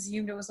somehow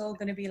assumed it was all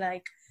going to be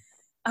like,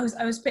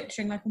 I was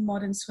picturing like a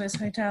modern Swiss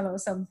hotel or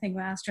something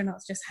where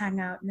astronauts just hang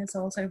out and it's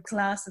all sort of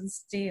glass and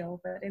steel,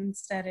 but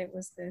instead it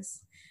was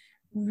this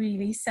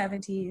really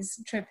 70s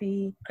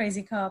trippy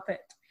crazy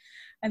carpet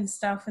and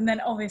stuff. And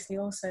then obviously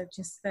also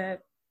just the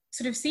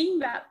sort of seeing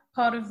that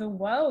part of the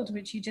world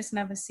which you just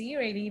never see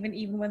really,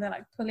 even when they're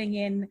like pulling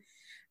in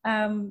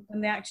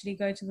when they actually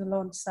go to the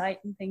launch site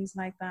and things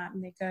like that,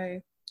 and they go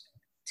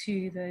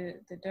to the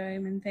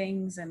dome and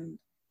things. And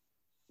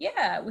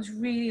yeah, it was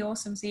really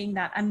awesome seeing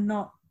that, and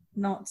not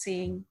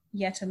seeing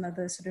yet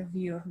another sort of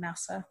view of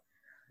NASA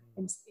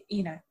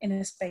in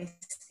a space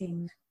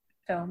themed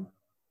film.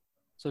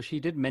 So she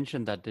did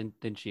mention that,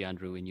 didn't she,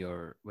 Andrew,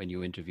 when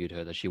you interviewed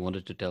her, that she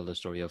wanted to tell the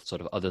story of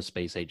sort of other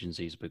space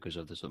agencies because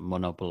of the sort of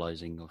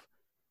monopolizing of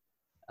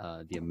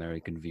the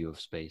American view of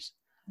space.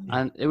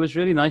 And it was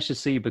really nice to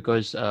see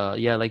because,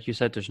 like you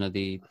said, Tushna,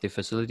 the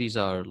facilities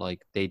are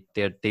like, they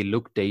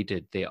look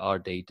dated. They are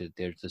dated.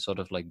 They're the sort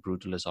of like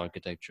brutalist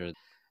architecture.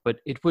 But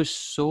it was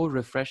so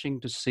refreshing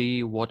to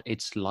see what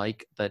it's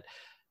like, that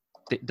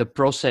the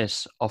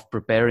process of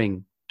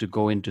preparing to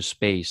go into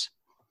space,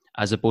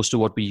 as opposed to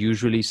what we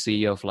usually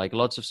see of like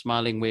lots of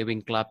smiling,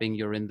 waving, clapping.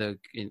 You're in the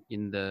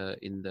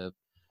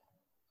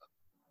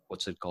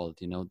what's it called?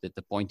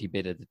 The pointy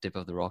bit at the tip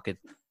of the rocket,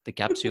 the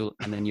capsule,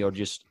 and then you're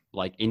just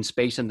like in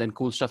space, and then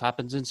cool stuff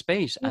happens in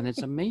space, and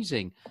it's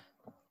amazing.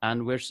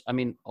 And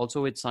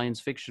also with science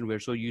fiction, we're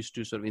so used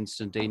to sort of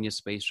instantaneous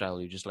space travel.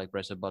 You just like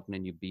press a button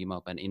and you beam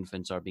up, and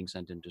infants are being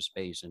sent into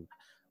space and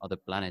other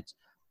planets.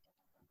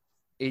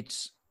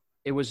 It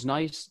was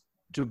nice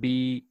to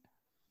be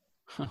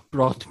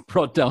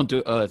brought down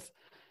to earth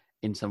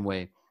in some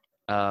way,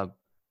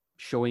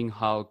 showing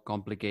how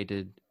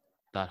complicated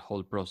that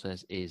whole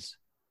process is.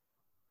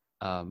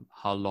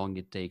 How long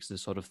it takes, the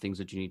sort of things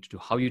that you need to do,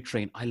 how you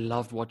train. I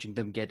loved watching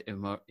them get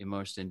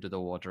immersed into the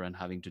water and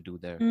having to do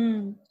their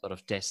sort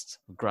of tests,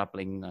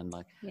 grappling and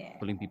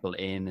pulling people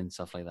in and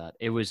stuff like that.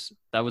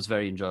 That was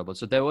very enjoyable.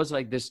 So there was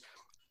like this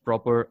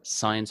proper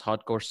science,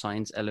 hardcore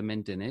science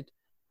element in it,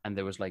 and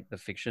there was like the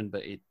fiction,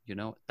 but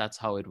that's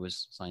how it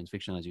was science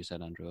fiction, as you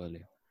said, Andrew,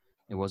 earlier.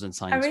 It wasn't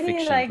science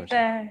fiction.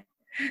 I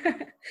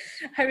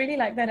really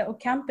like that little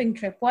camping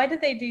trip. Why did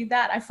they do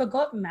that? I've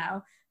forgotten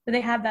now. But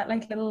they had that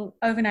like little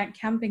overnight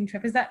camping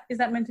trip. Is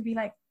that meant to be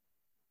like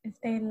if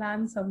they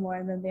land somewhere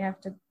and then they have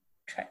to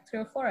trek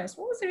through a forest?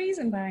 What was the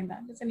reason behind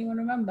that? Does anyone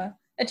remember?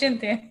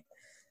 Achintya?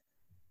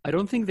 I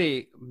don't think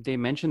they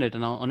mentioned it,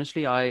 and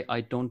honestly,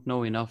 I don't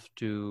know enough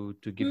to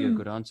give you a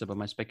good answer. But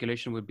my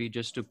speculation would be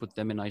just to put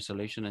them in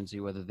isolation and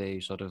see whether they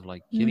sort of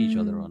like kill each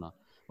other or not.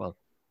 Well,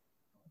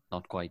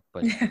 not quite,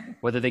 but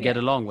whether they get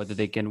along, whether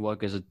they can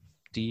work as a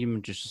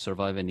team just to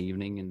survive an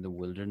evening in the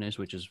wilderness,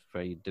 which is a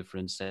very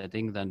different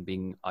setting than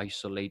being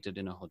isolated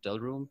in a hotel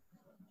room.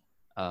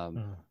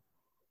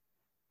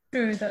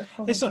 True, that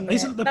was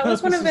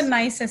one of the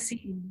nicer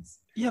scenes.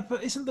 Yeah,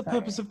 but isn't the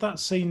purpose of that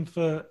scene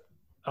for,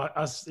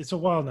 as it's a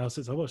while now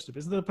since I watched it, but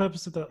isn't the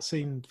purpose of that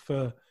scene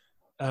for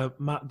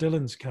Matt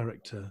Dillon's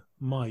character,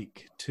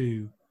 Mike,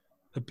 to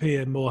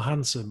appear more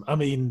handsome? I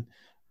mean,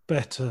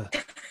 better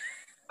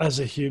as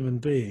a human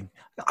being.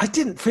 I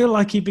didn't feel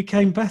like he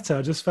became better.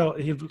 I just felt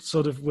he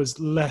sort of was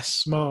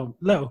less smarmy.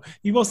 No,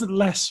 he wasn't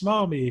less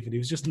smarmy even. He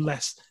was just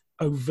less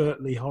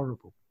overtly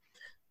horrible.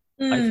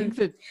 I think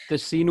that the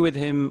scene with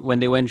him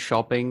when they went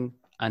shopping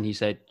and he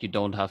said, you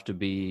don't have to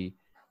be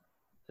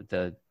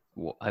I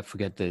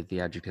forget the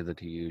adjective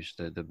that he used,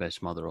 the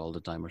best mother all the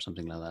time or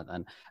something like that.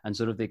 And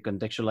sort of they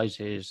contextualized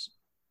his,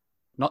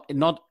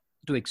 not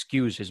to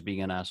excuse his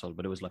being an asshole,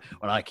 but it was like,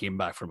 when I came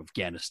back from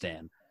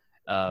Afghanistan,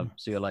 so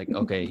you're like,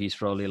 okay, he's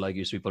probably like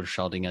used to people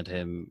shouting at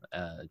him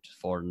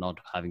for not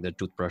having the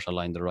toothbrush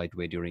aligned the right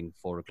way during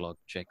 4:00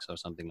 checks or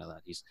something like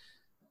that.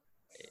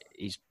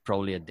 He's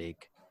probably a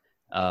dick.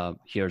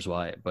 Here's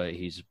why, but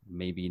he's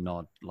maybe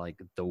not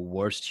like the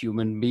worst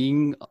human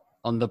being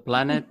on the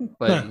planet.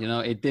 But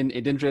it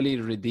didn't really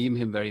redeem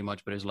him very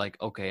much. But it's like,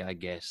 okay, I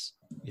guess.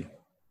 Yeah.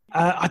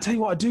 I tell you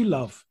what I do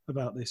love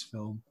about this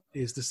film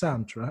is the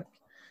soundtrack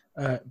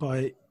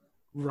by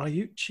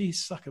Ryuichi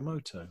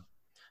Sakamoto.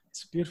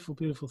 It's a beautiful,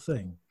 beautiful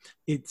thing.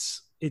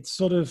 It's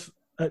sort of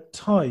at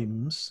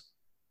times,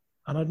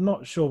 and I'm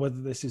not sure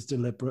whether this is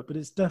deliberate, but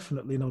it's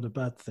definitely not a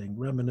bad thing,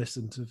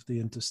 reminiscent of the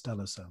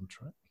Interstellar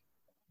soundtrack.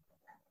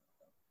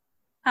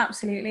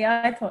 Absolutely.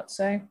 I thought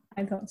so.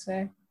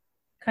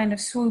 Kind of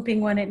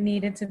swooping when it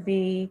needed to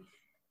be,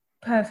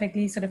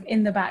 perfectly sort of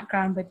in the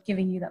background, but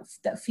giving you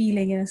that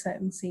feeling in a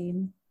certain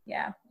scene.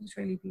 Yeah, it was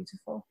really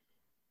beautiful.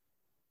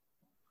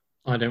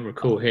 I don't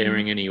recall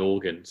hearing any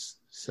organs.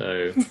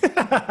 So,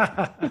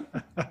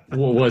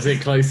 was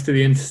it close to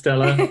the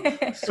Interstellar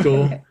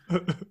score?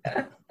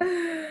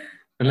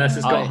 Unless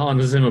it's got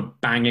Hans Zimmer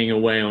banging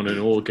away on an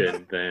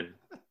organ, then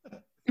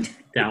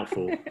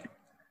doubtful.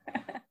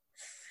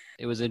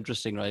 It was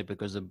interesting, right?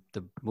 Because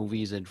the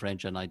movie is in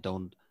French, and I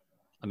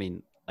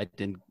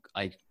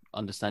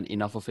understand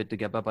enough of it to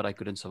get by, but I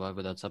couldn't survive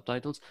without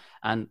subtitles.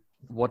 And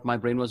what my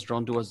brain was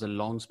drawn to was the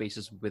long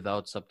spaces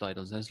without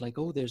subtitles. And it's like,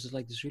 oh, there's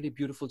this really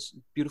beautiful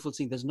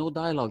scene. There's no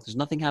dialogue. There's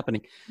nothing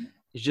happening.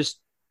 It's just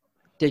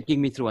taking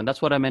me through. And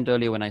that's what I meant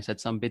earlier when I said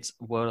some bits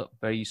were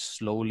very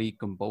slowly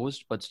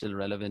composed, but still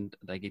relevant.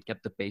 Like it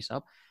kept the pace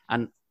up.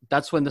 And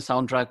that's when the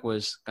soundtrack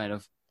was kind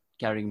of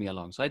carrying me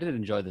along. So I did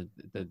enjoy the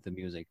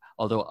music.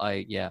 Although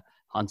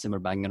Hans Zimmer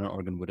banging on an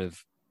organ would have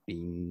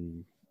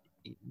been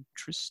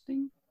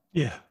interesting.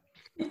 Yeah.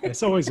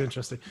 It's always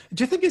interesting.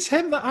 Do you think it's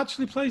him that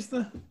actually plays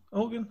the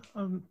organ?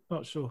 I'm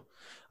not sure.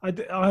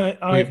 I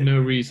have no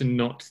reason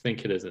not to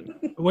think it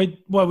isn't.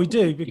 We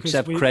do because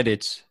except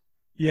credits.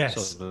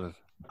 Yes, sort of.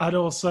 I'd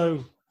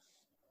also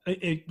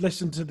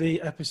listen to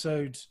the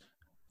episode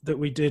that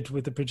we did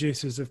with the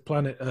producers of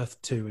Planet Earth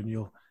 2, and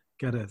you'll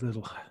get a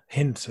little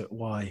hint at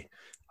why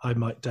I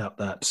might doubt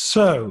that.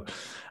 So,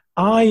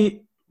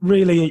 I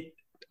really,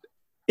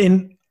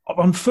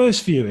 on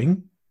first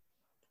viewing,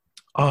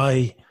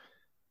 I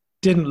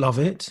didn't love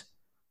it,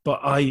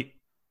 but I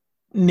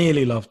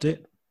nearly loved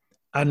it.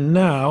 And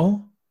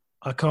now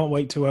I can't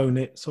wait to own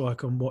it so I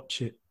can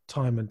watch it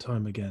time and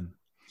time again,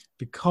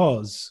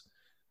 because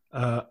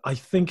I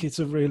think it's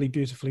a really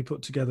beautifully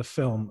put together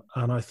film,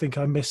 and I think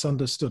I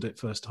misunderstood it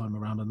first time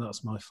around, and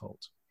that's my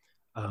fault.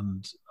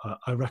 And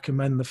I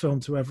recommend the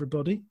film to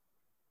everybody.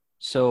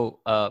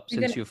 So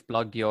since you've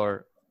plugged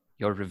your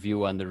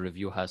review and the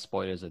review has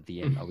spoilers at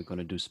the end, are we going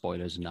to do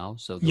spoilers now?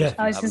 So yeah,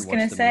 I was just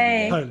going to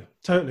say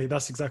totally.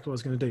 That's exactly what I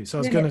was going to do. So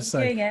I was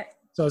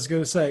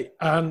going to say,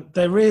 and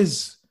there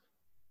is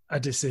a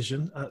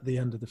decision at the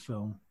end of the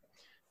film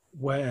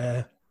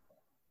where,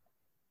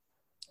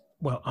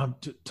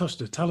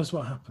 Tushta, tell us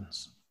what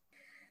happens.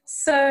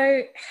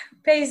 So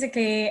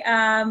basically,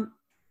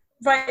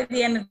 right at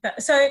the end of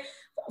that, so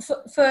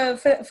for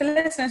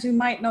listeners who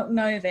might not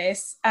know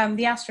this,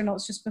 the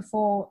astronauts, just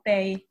before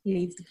they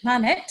leave the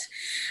planet,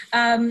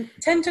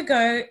 tend to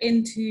go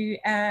into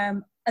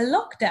a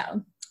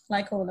lockdown,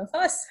 like all of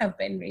us have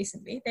been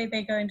recently.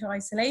 They go into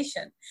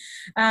isolation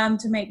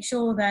to make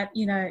sure that,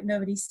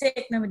 nobody's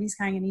sick, nobody's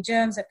carrying any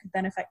germs that could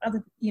then affect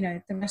other,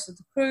 the rest of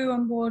the crew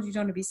on board. You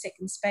don't want to be sick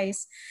in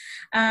space.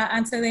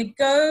 And so they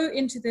go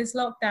into this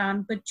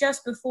lockdown, but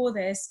just before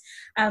this,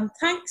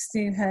 thanks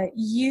to her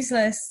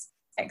useless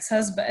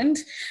ex-husband,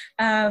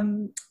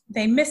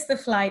 they miss the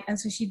flight, and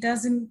so she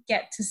doesn't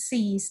get to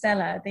see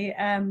Stella. They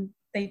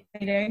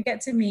don't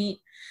get to meet.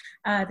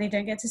 They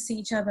don't get to see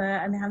each other,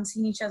 and they haven't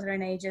seen each other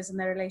in ages, and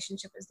their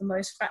relationship is the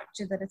most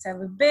fractured that it's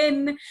ever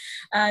been.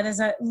 There's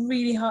a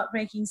really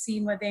heartbreaking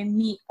scene where they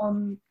meet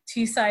on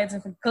two sides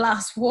of a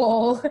glass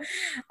wall,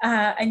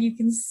 and you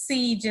can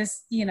see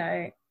just,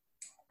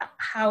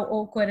 how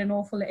awkward and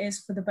awful it is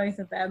for the both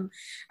of them.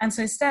 And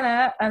so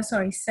Sarah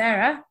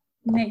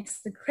makes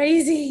the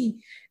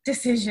crazy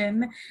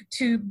decision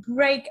to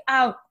break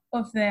out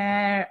of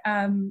their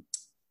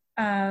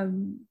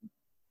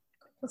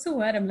what's the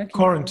word I'm looking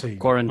for?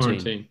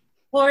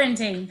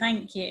 Quarantine,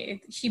 thank you.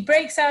 She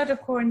breaks out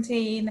of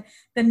quarantine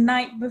the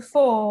night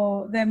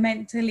before they're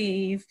meant to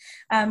leave,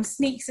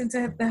 sneaks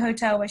into the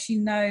hotel where she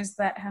knows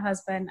that her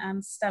husband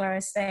and Stella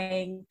are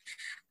staying,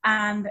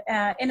 and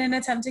in an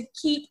attempt to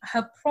keep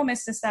her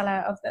promise to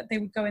Stella of that they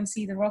would go and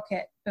see the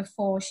rocket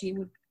before she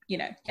would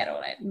get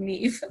on it and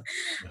leave.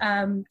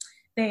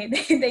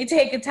 They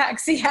take a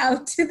taxi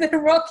out to the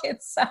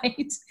rocket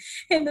site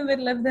in the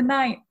middle of the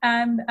night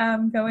and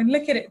go and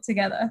look at it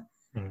together.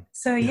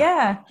 So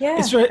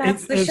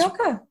that's the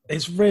shocker.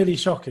 It's really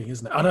shocking,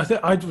 isn't it? And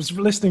I was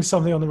listening to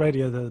something on the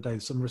radio the other day.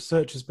 Some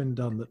research has been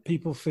done that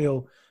people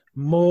feel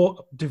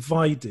more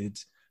divided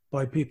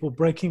by people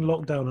breaking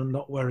lockdown and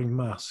not wearing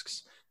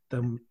masks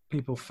than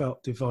people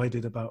felt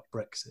divided about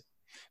Brexit.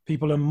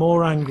 People are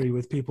more angry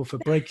with people for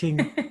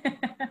breaking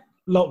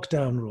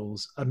lockdown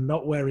rules and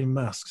not wearing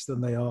masks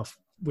than they are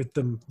with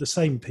the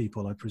same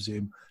people, I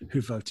presume,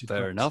 who voted.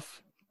 Fair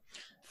enough.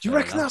 Do you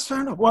reckon that's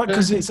fair enough? Why?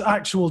 Because it's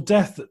actual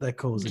death that they're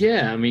causing.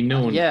 Yeah, I mean,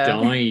 no one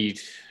died.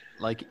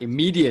 Like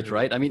immediate,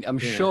 right? I mean, I'm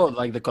sure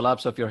like the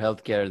collapse of your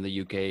healthcare in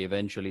the UK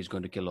eventually is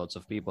going to kill lots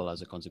of people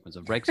as a consequence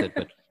of Brexit,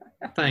 but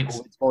thanks.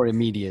 It's more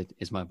immediate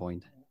is my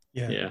point.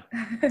 Yeah.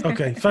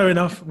 Okay, fair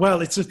enough.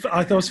 Well, I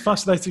thought it was a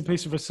fascinating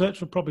piece of research.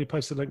 We'll probably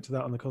post a link to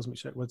that on the Cosmic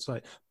Check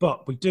website.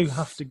 But we do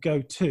have to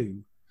go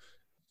to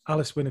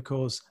Alice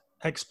Winnacour's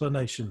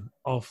explanation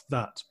of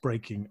that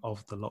breaking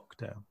of the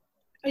lockdown.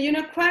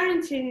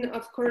 Quarantine,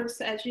 of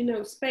course, as you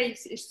know,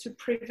 space is to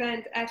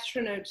prevent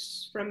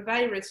astronauts from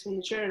virus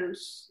and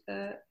germs,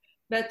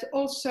 but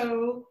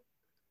also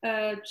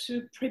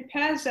to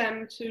prepare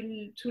them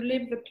to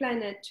leave the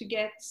planet, to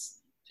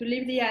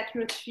leave the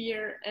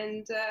atmosphere.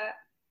 And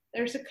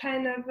there's a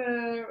kind of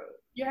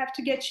you have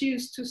to get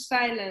used to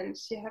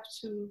silence. You have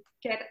to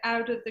get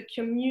out of the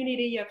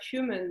community of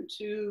humans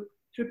to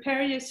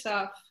prepare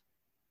yourself,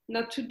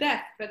 not to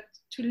death, but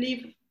to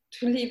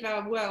live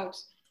our world.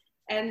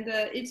 And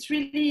it's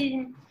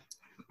really,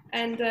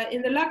 and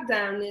in the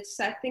lockdown, it's,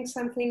 I think,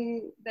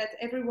 something that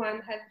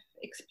everyone has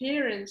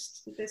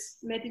experienced, this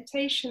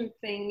meditation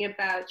thing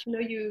about, you know,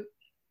 you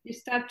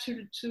start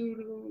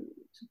to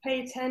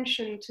pay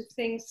attention to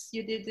things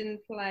you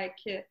didn't like,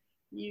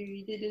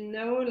 you didn't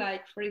know,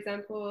 like, for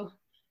example,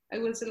 I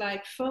was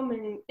like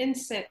filming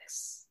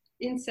insects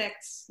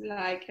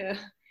like,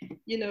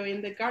 you know,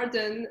 in the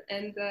garden,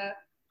 and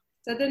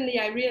suddenly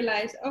I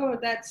realized, oh,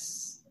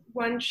 that's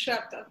one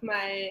shot of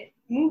my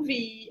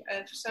movie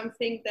of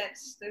something that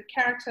the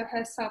character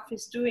herself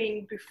is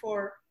doing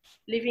before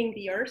leaving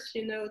the earth,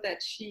 you know,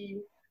 that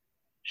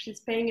she's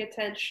paying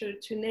attention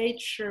to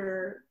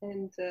nature,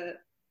 and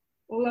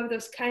all of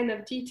those kind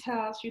of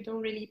details you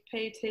don't really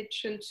pay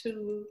attention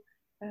to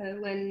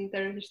when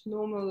there is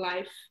normal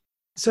life.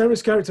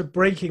 Sarah's character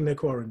breaking the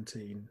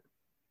quarantine,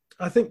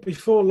 I think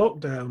before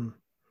lockdown,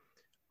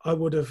 I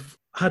would have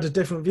had a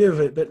different view of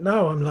it, but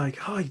now I'm like,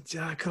 oh,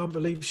 I can't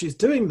believe she's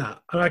doing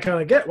that. And I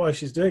kind of get why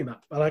she's doing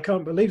that, but I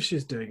can't believe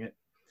she's doing it.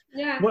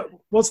 Yeah.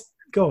 What's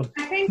gone?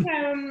 I think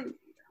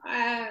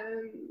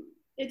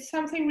it's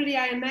something really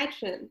I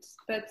imagined,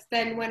 but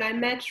then when I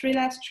met real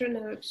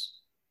astronauts,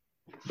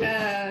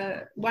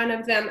 one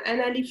of them,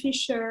 Annalie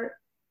Fisher,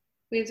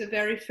 who is a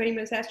very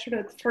famous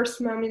astronaut,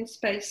 first mom in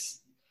space,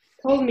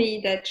 told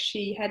me that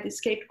she had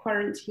escaped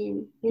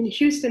quarantine in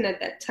Houston at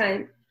that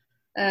time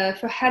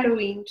for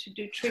Halloween to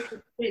do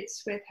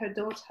trick-or-treats with her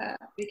daughter,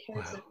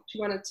 because she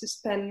wanted to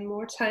spend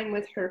more time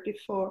with her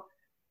before.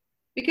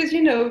 Because,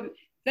 you know,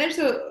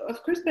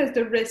 of course there's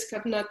the risk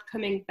of not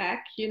coming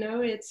back, you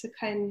know, it's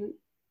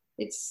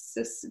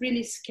just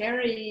really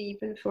scary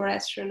even for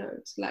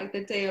astronauts, like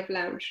the day of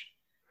launch.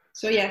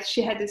 So yes,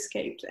 she had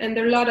escaped. And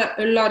a lot of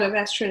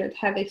astronauts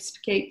have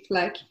escaped,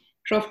 like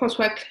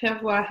Jean-François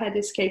Clairvoy had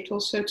escaped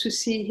also to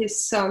see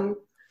his son,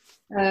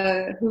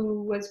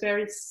 who was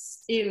very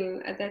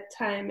ill at that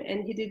time,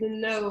 and he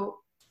didn't know,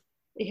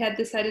 he had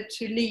decided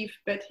to leave,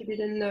 but he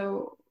didn't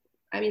know,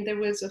 I mean, there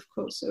was of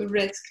course a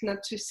risk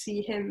not to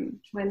see him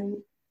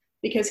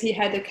because he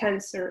had a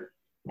cancer.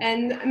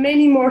 And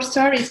many more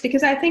stories,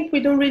 because I think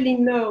we don't really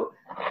know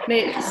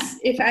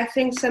if I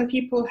think some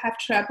people have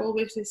trouble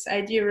with this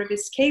idea of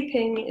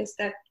escaping, is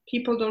that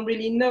people don't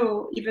really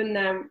know, even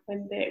now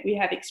when we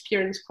have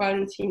experienced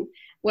quarantine,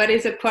 what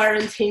is a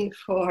quarantine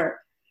for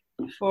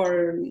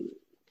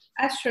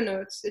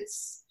astronauts.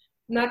 It's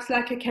not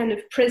like a kind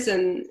of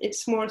prison.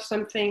 It's more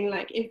something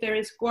like, if there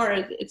is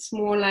guard, it's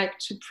more like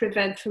to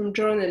prevent from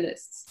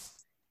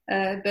journalists.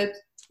 But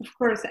of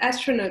course,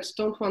 astronauts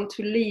don't want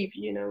to leave,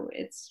 you know,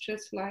 it's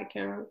just like,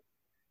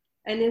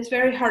 and it's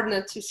very hard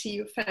not to see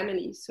your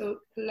family. So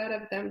a lot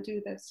of them do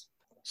this.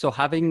 So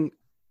having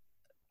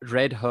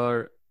read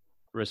her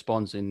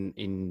response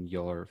in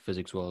your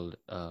Physics World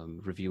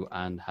review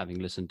and having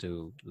listened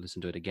to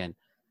it again,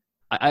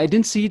 I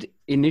didn't see it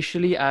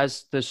initially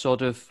as the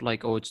sort of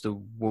like, oh, it's the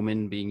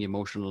woman being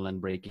emotional and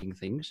breaking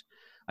things.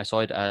 I saw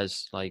it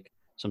as like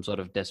some sort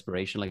of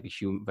desperation, like a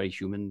very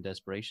human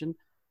desperation.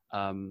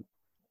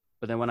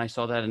 But then when I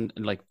saw that, and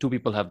like two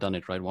people have done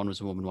it, right? One was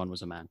a woman, one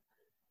was a man,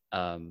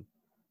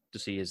 to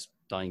see his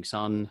dying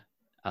son.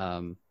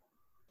 And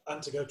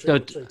to go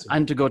trick-or-treating.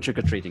 And to go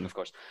trick-or-treating, of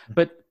course.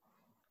 But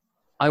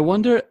I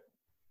wonder,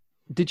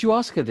 did you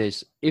ask her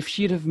this? If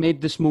she'd have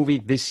made this movie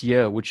this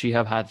year, would she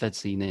have had that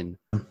scene in?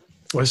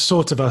 Well, I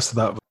sort of asked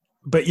that.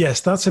 But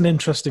yes, that's an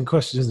interesting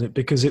question, isn't it?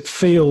 Because it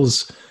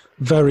feels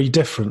very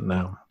different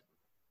now.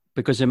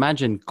 Because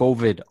imagine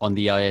COVID on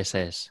the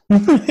ISS.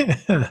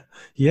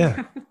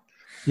 Yeah.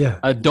 Yeah.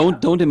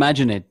 Don't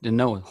imagine it.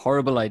 No,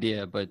 horrible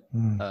idea. But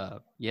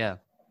yeah.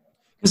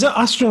 Because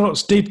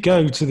astronauts did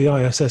go to the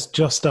ISS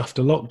just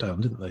after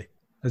lockdown, didn't they?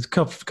 A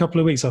couple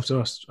of weeks after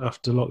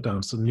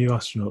lockdown, some new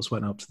astronauts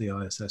went up to the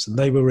ISS, and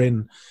they were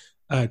in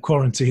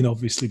quarantine,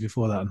 obviously,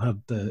 before that, and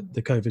had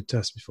the COVID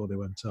test before they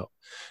went up.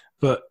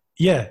 But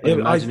yeah,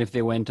 imagine if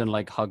they went and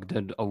like hugged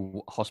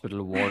a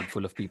hospital ward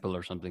full of people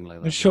or something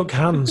like that. Shook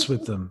hands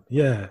with them.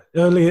 Yeah,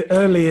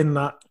 early in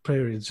that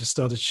period, just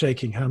started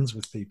shaking hands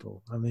with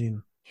people. I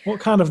mean, what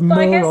kind of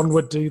moron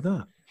would do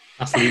that?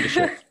 That's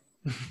leadership.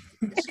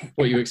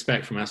 What you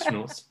expect from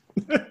astronauts.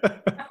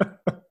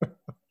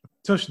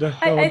 Tushna,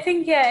 I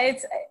think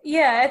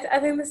I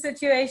think the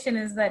situation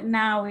is that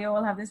now we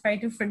all have this very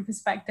different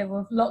perspective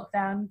of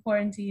lockdown,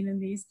 quarantine,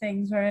 and these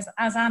things. Whereas,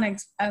 as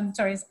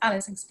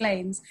Alice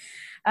explains,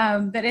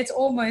 that it's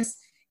almost,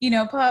 you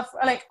know,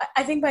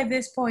 I think by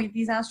this point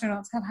these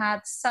astronauts have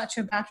had such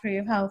a battery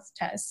of health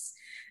tests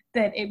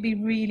that it'd be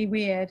really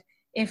weird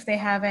if they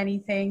have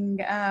anything,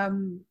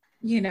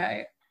 you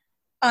know,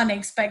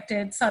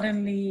 unexpected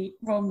suddenly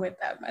wrong with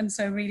them. And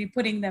so really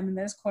putting them in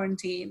this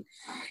quarantine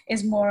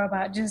is more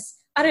about just,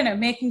 I don't know,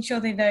 making sure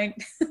they don't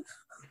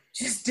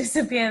just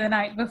disappear the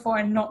night before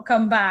and not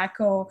come back,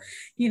 or,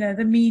 you know,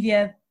 the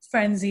media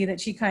frenzy that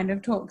she kind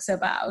of talks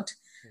about.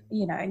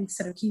 and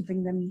sort of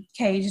keeping them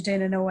caged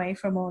in and away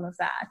from all of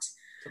that.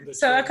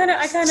 So I kind of,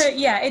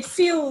 it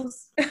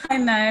feels, I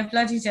know,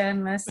 bloody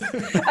journalists.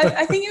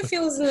 I think it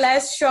feels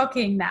less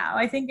shocking now.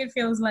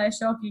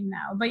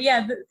 But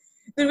yeah,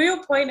 the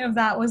real point of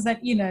that was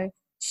that,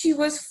 she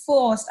was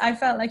forced. I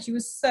felt like she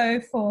was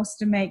so forced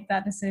to make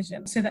that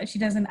decision so that she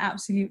doesn't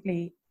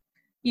absolutely,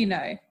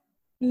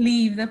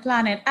 leave the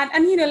planet.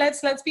 And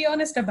let's be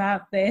honest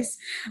about this.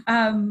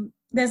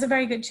 There's a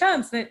very good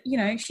chance that,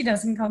 she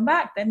doesn't come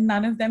back, that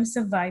none of them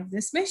survive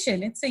this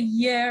mission. It's a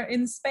year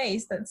in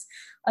space. That's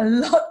a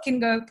lot can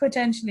go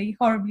potentially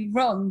horribly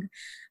wrong.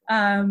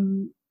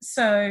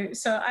 So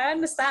I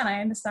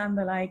understand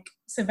the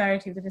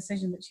severity of the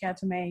decision that she had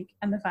to make,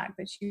 and the fact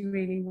that she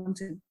really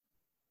wanted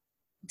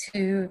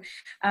to,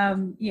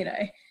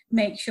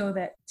 make sure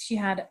that she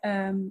had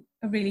a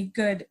really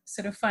good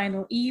sort of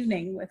final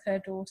evening with her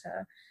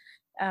daughter.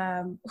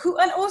 And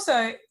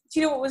also, do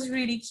you know what was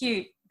really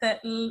cute? That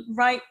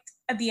right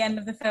at the end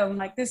of the film,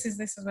 this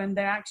is when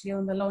they're actually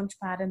on the launch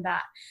pad and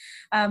that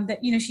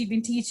she'd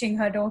been teaching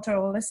her daughter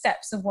all the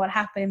steps of what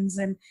happens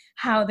and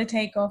how the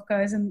takeoff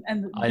goes, and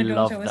the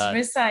daughter was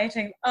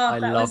reciting. I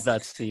love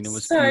that scene. It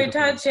was so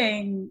beautiful.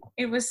 Touching.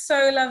 It was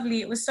so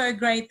lovely. It was so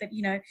great that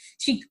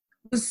she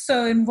was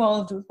so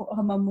involved with what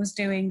her mum was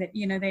doing that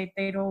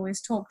they'd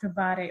always talked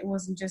about it. It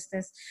wasn't just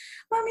this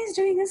mummy's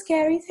doing a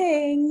scary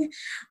thing,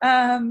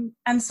 and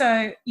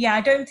so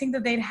I don't think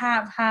that they'd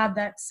have had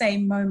that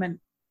same moment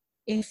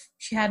if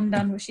she hadn't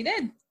done what she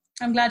did.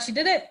 I'm glad she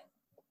did it.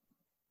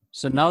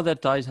 So now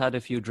that Ty's had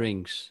a few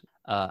drinks,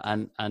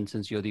 and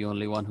since you're the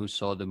only one who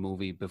saw the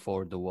movie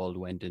before the world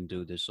went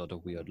into this sort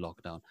of weird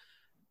lockdown,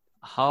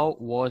 how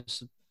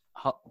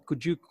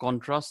could you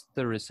contrast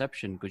the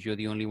reception? Because you're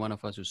the only one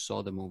of us who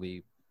saw the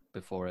movie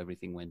before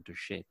everything went to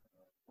shit.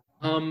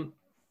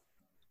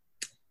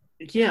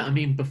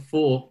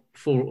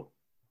 Before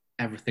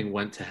everything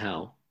went to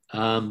hell,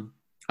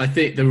 I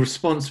think the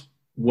response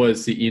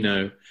was that,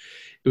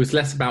 it was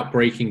less about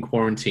breaking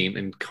quarantine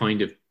and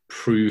kind of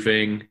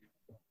proving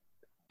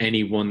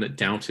anyone that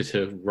doubted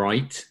her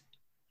right.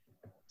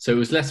 So it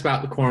was less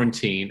about the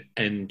quarantine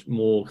and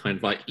more kind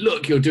of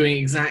look, you're doing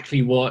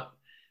exactly what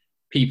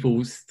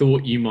people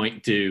thought you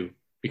might do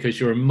because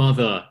you're a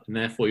mother and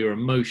therefore you're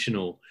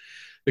emotional.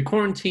 The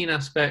quarantine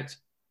aspect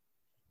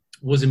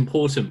was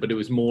important, but it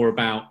was more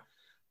about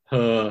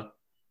her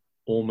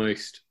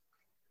almost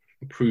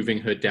proving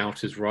her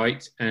doubters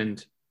right.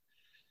 And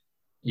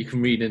you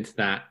can read into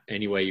that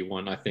any way you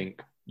want. I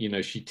think,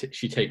 she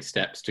takes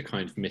steps to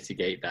kind of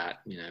mitigate that,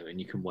 and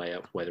you can weigh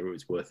up whether it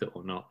was worth it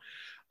or not.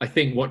 I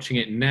think watching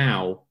it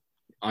now,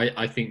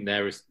 I think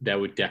there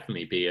would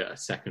definitely be a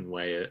second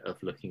way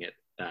of looking at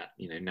that.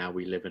 Now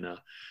we live in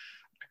a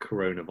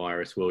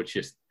coronavirus world.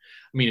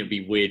 It'd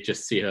be weird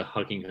just to see her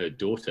hugging her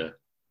daughter,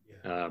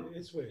 it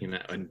is weird.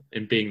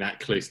 And being that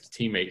close to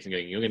teammates and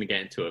going, you're going to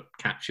get into a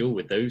capsule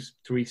with those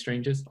three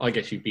strangers. I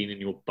guess you've been in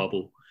your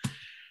bubble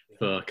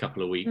for a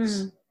couple of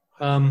weeks.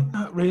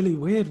 Not really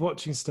weird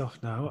watching stuff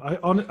now.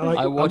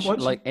 I watch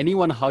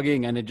anyone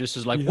hugging and it just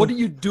is what are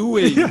you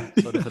doing?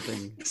 Sort of a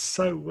thing. It's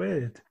so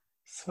weird.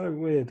 So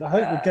weird. I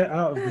hope we get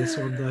out of this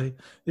one day.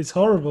 It's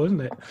horrible,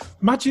 isn't it?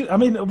 Imagine,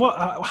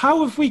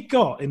 how have we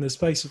got in the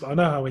space of, I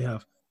know how we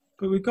have,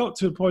 but we've got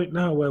to a point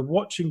now where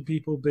watching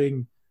people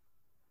being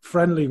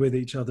friendly with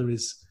each other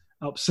is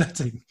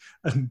upsetting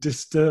and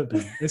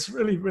disturbing. It's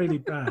really, really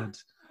bad.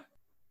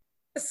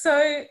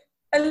 So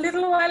a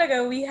little while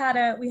ago, we had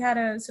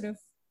a sort of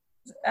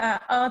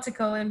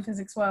article in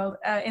Physics World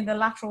in the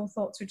lateral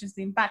thoughts, which is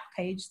the back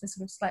page, the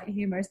sort of slightly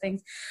humorous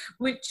things,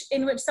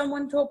 in which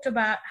someone talked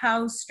about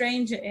how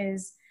strange it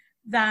is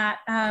that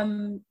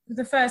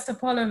the first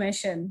Apollo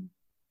mission,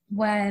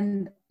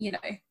 when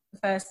the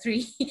first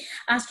three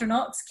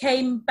astronauts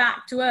came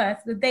back to Earth,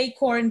 that they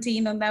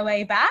quarantined on their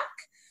way back,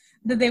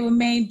 that they were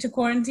made to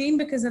quarantine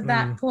because at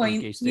that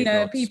point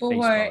people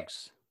were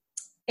bugs.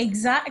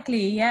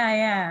 Exactly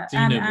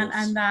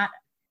and that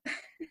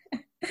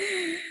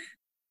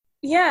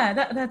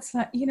that's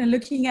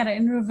looking at it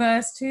in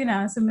reverse too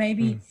now. So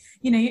maybe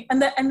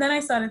and then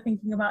I started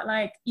thinking about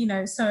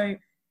so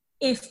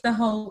if the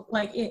whole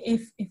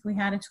if we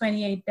had a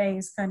 28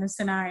 days kind of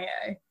scenario,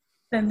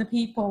 then the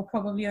people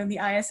probably on the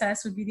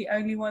ISS would be the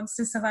only ones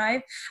to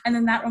survive. And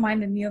then that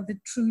reminded me of the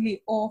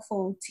truly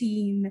awful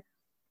teen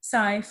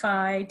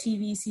sci-fi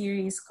TV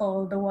series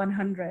called The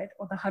 100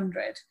 or The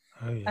 100.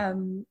 Oh, yeah.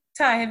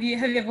 Ty, have you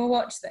ever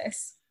watched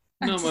this?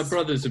 No, my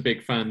brother's a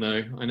big fan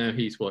though. I know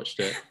he's watched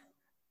it.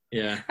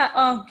 Yeah.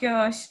 Oh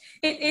gosh,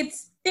 it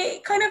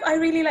kind of, I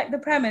really like the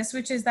premise,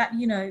 which is that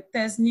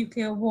there's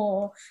nuclear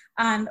war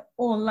and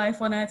all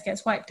life on Earth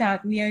gets wiped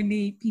out, and the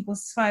only people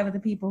survive are the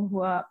people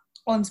who are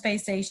on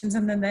space stations,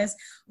 and then there's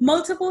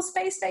multiple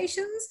space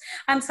stations,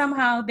 and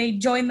somehow they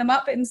join them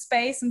up in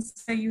space, and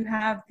so you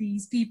have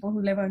these people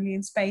who live only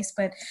in space.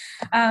 But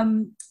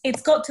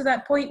it's got to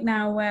that point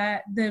now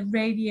where the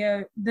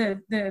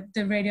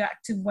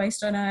radioactive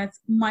waste on Earth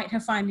might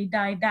have finally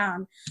died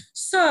down.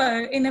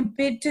 So in a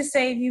bid to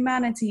save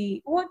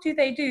humanity, what do?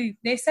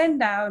 They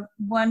send out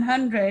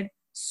 100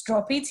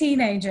 stroppy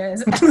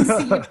teenagers and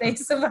see if they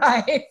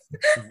survive.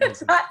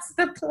 That's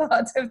the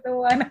plot of the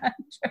 100.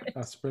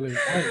 That's brilliant.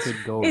 What could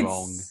go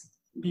wrong?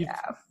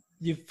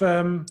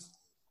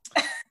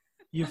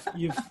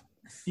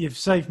 You've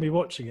saved me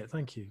watching it.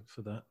 Thank you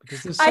for that.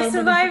 Because there's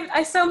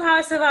I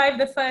somehow survived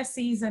the first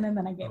season and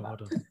then I gave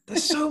up.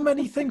 There's so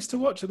many things to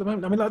watch at the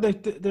moment. I mean,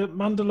 like the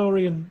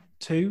Mandalorian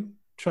 2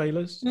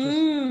 trailers.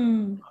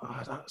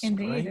 That's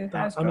Indeed, great.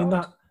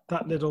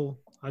 That little.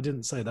 I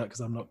didn't say that because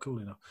I'm not cool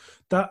enough.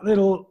 That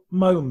little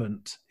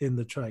moment in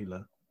the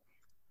trailer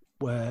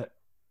where,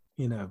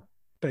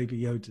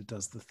 Baby Yoda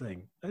does the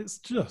thing. It's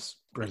just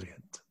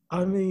brilliant.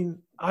 I mean,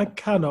 I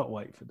cannot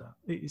wait for that.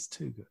 It is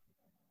too good.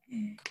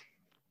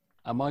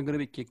 Am I going to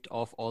be kicked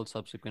off all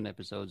subsequent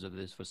episodes of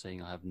this for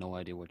saying I have no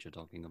idea what you're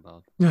talking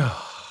about?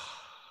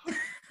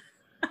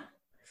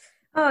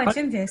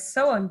 Chintu is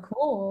so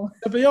uncool.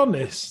 To be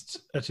honest,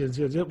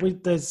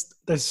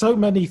 there's so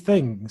many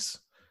things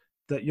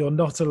that you're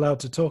not allowed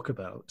to talk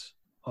about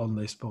on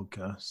this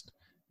podcast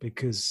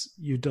because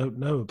you don't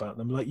know about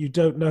them. Like, you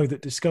don't know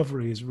that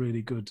Discovery is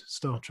really good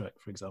Star Trek,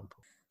 for example.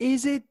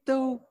 Is it,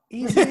 though?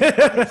 Is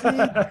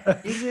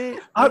it?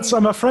 That's,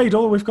 I'm afraid,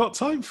 all we've got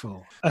time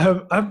for.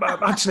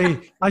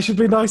 Actually, I should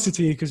be nicer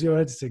to you because you're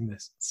editing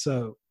this.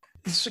 So,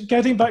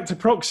 getting back to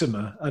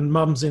Proxima and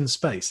Mums in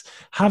Space,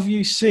 have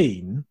you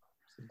seen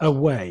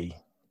Away?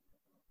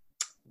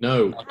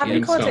 No. I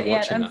haven't caught it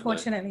yet,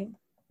 unfortunately.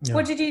 Yeah.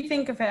 What did you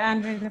think of it,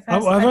 Andrew?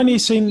 I've only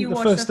seen the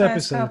first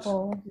episode.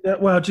 Couple. Yeah,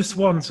 well, just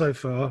one so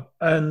far,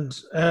 and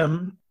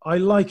I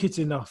like it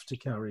enough to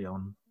carry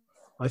on.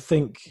 I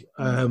think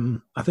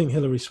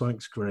Hilary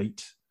Swank's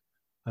great.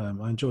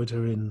 I enjoyed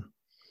her in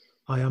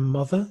I Am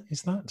Mother.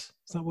 Is that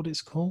what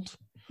it's called?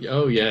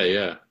 Oh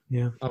yeah.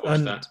 Yeah, I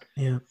watched that.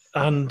 Yeah,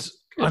 and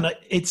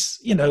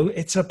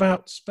it's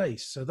about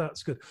space, so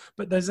that's good.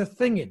 But there's a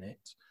thing in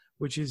it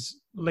which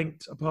is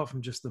linked, apart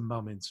from just the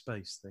mum in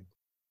space thing.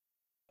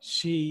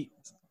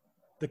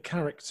 The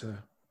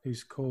character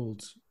who's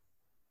called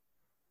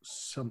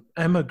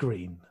Emma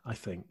Green, I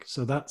think.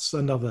 So that's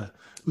another.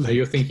 So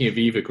you're thinking of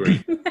Eva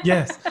Green?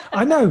 Yes,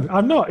 I know.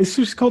 I'm not.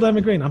 She's called Emma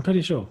Green. I'm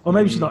pretty sure, or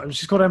maybe she's not.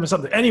 She's called Emma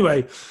something.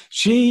 Anyway,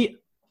 she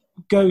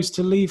goes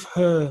to leave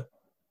her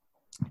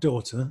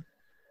daughter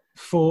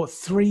for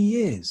 3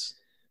 years.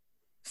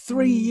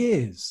 3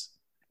 years.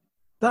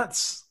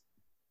 That's.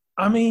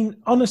 I mean,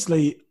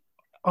 honestly,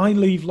 I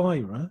leave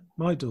Lyra,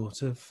 my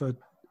daughter, for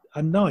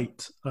a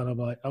night, and I'm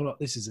like,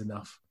 this is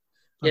enough.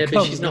 Yeah,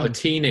 but she's not a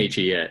teenager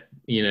yet.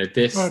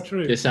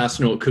 This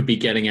astronaut could be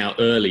getting out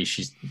early.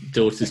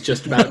 Daughter's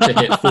just about to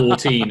hit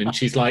 14, and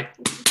she's like,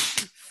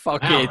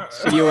 "Fuck it,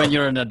 you when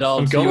you're an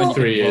adult." I'm gone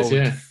 3 years,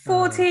 yeah.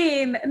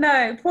 14,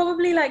 no,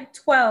 probably like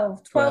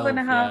 12 and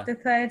a half to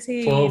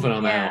 13. 12 and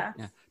I'm out.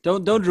 Yeah.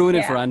 Don't ruin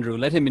it for Andrew.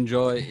 Let him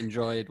enjoy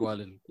it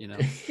while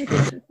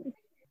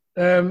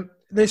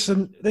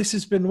Listen, this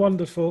has been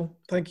wonderful.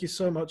 Thank you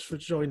so much for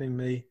joining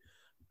me,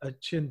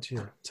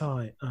 Chintu,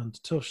 Tai, and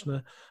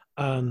Tushna,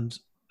 and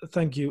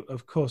thank you,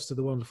 of course, to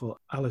the wonderful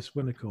Alice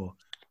Winocour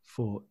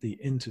for the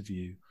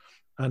interview.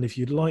 And if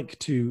you'd like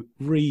to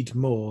read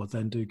more,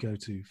 then do go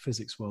to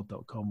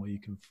physicsworld.com, where you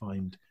can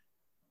find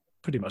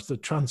pretty much the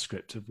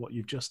transcript of what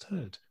you've just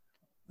heard.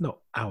 Not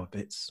our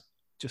bits,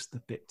 just the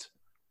bit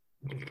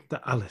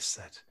that Alice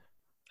said.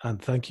 And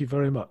thank you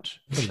very much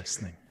for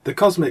listening. The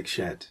Cosmic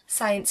Shed.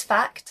 Science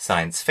fact.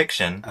 Science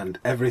fiction. And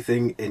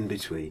everything in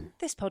between.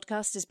 This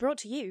podcast is brought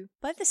to you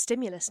by the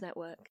Stimulus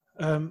Network.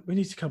 We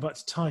need to come back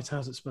to Ty. Ty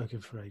hasn't spoken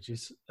for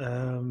ages.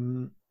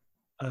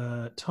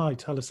 Ty,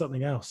 tell us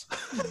something else.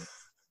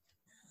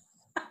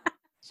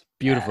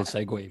 Beautiful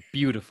segue.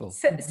 Beautiful.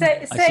 I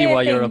see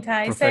why you're a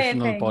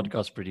professional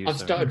podcast producer. I've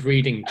started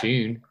reading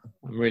Dune.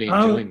 I'm really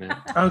enjoying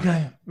that.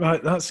 Okay,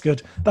 right, that's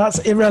good. That's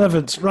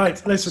irrelevant. Right,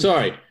 listen.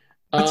 Sorry.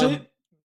 That's it.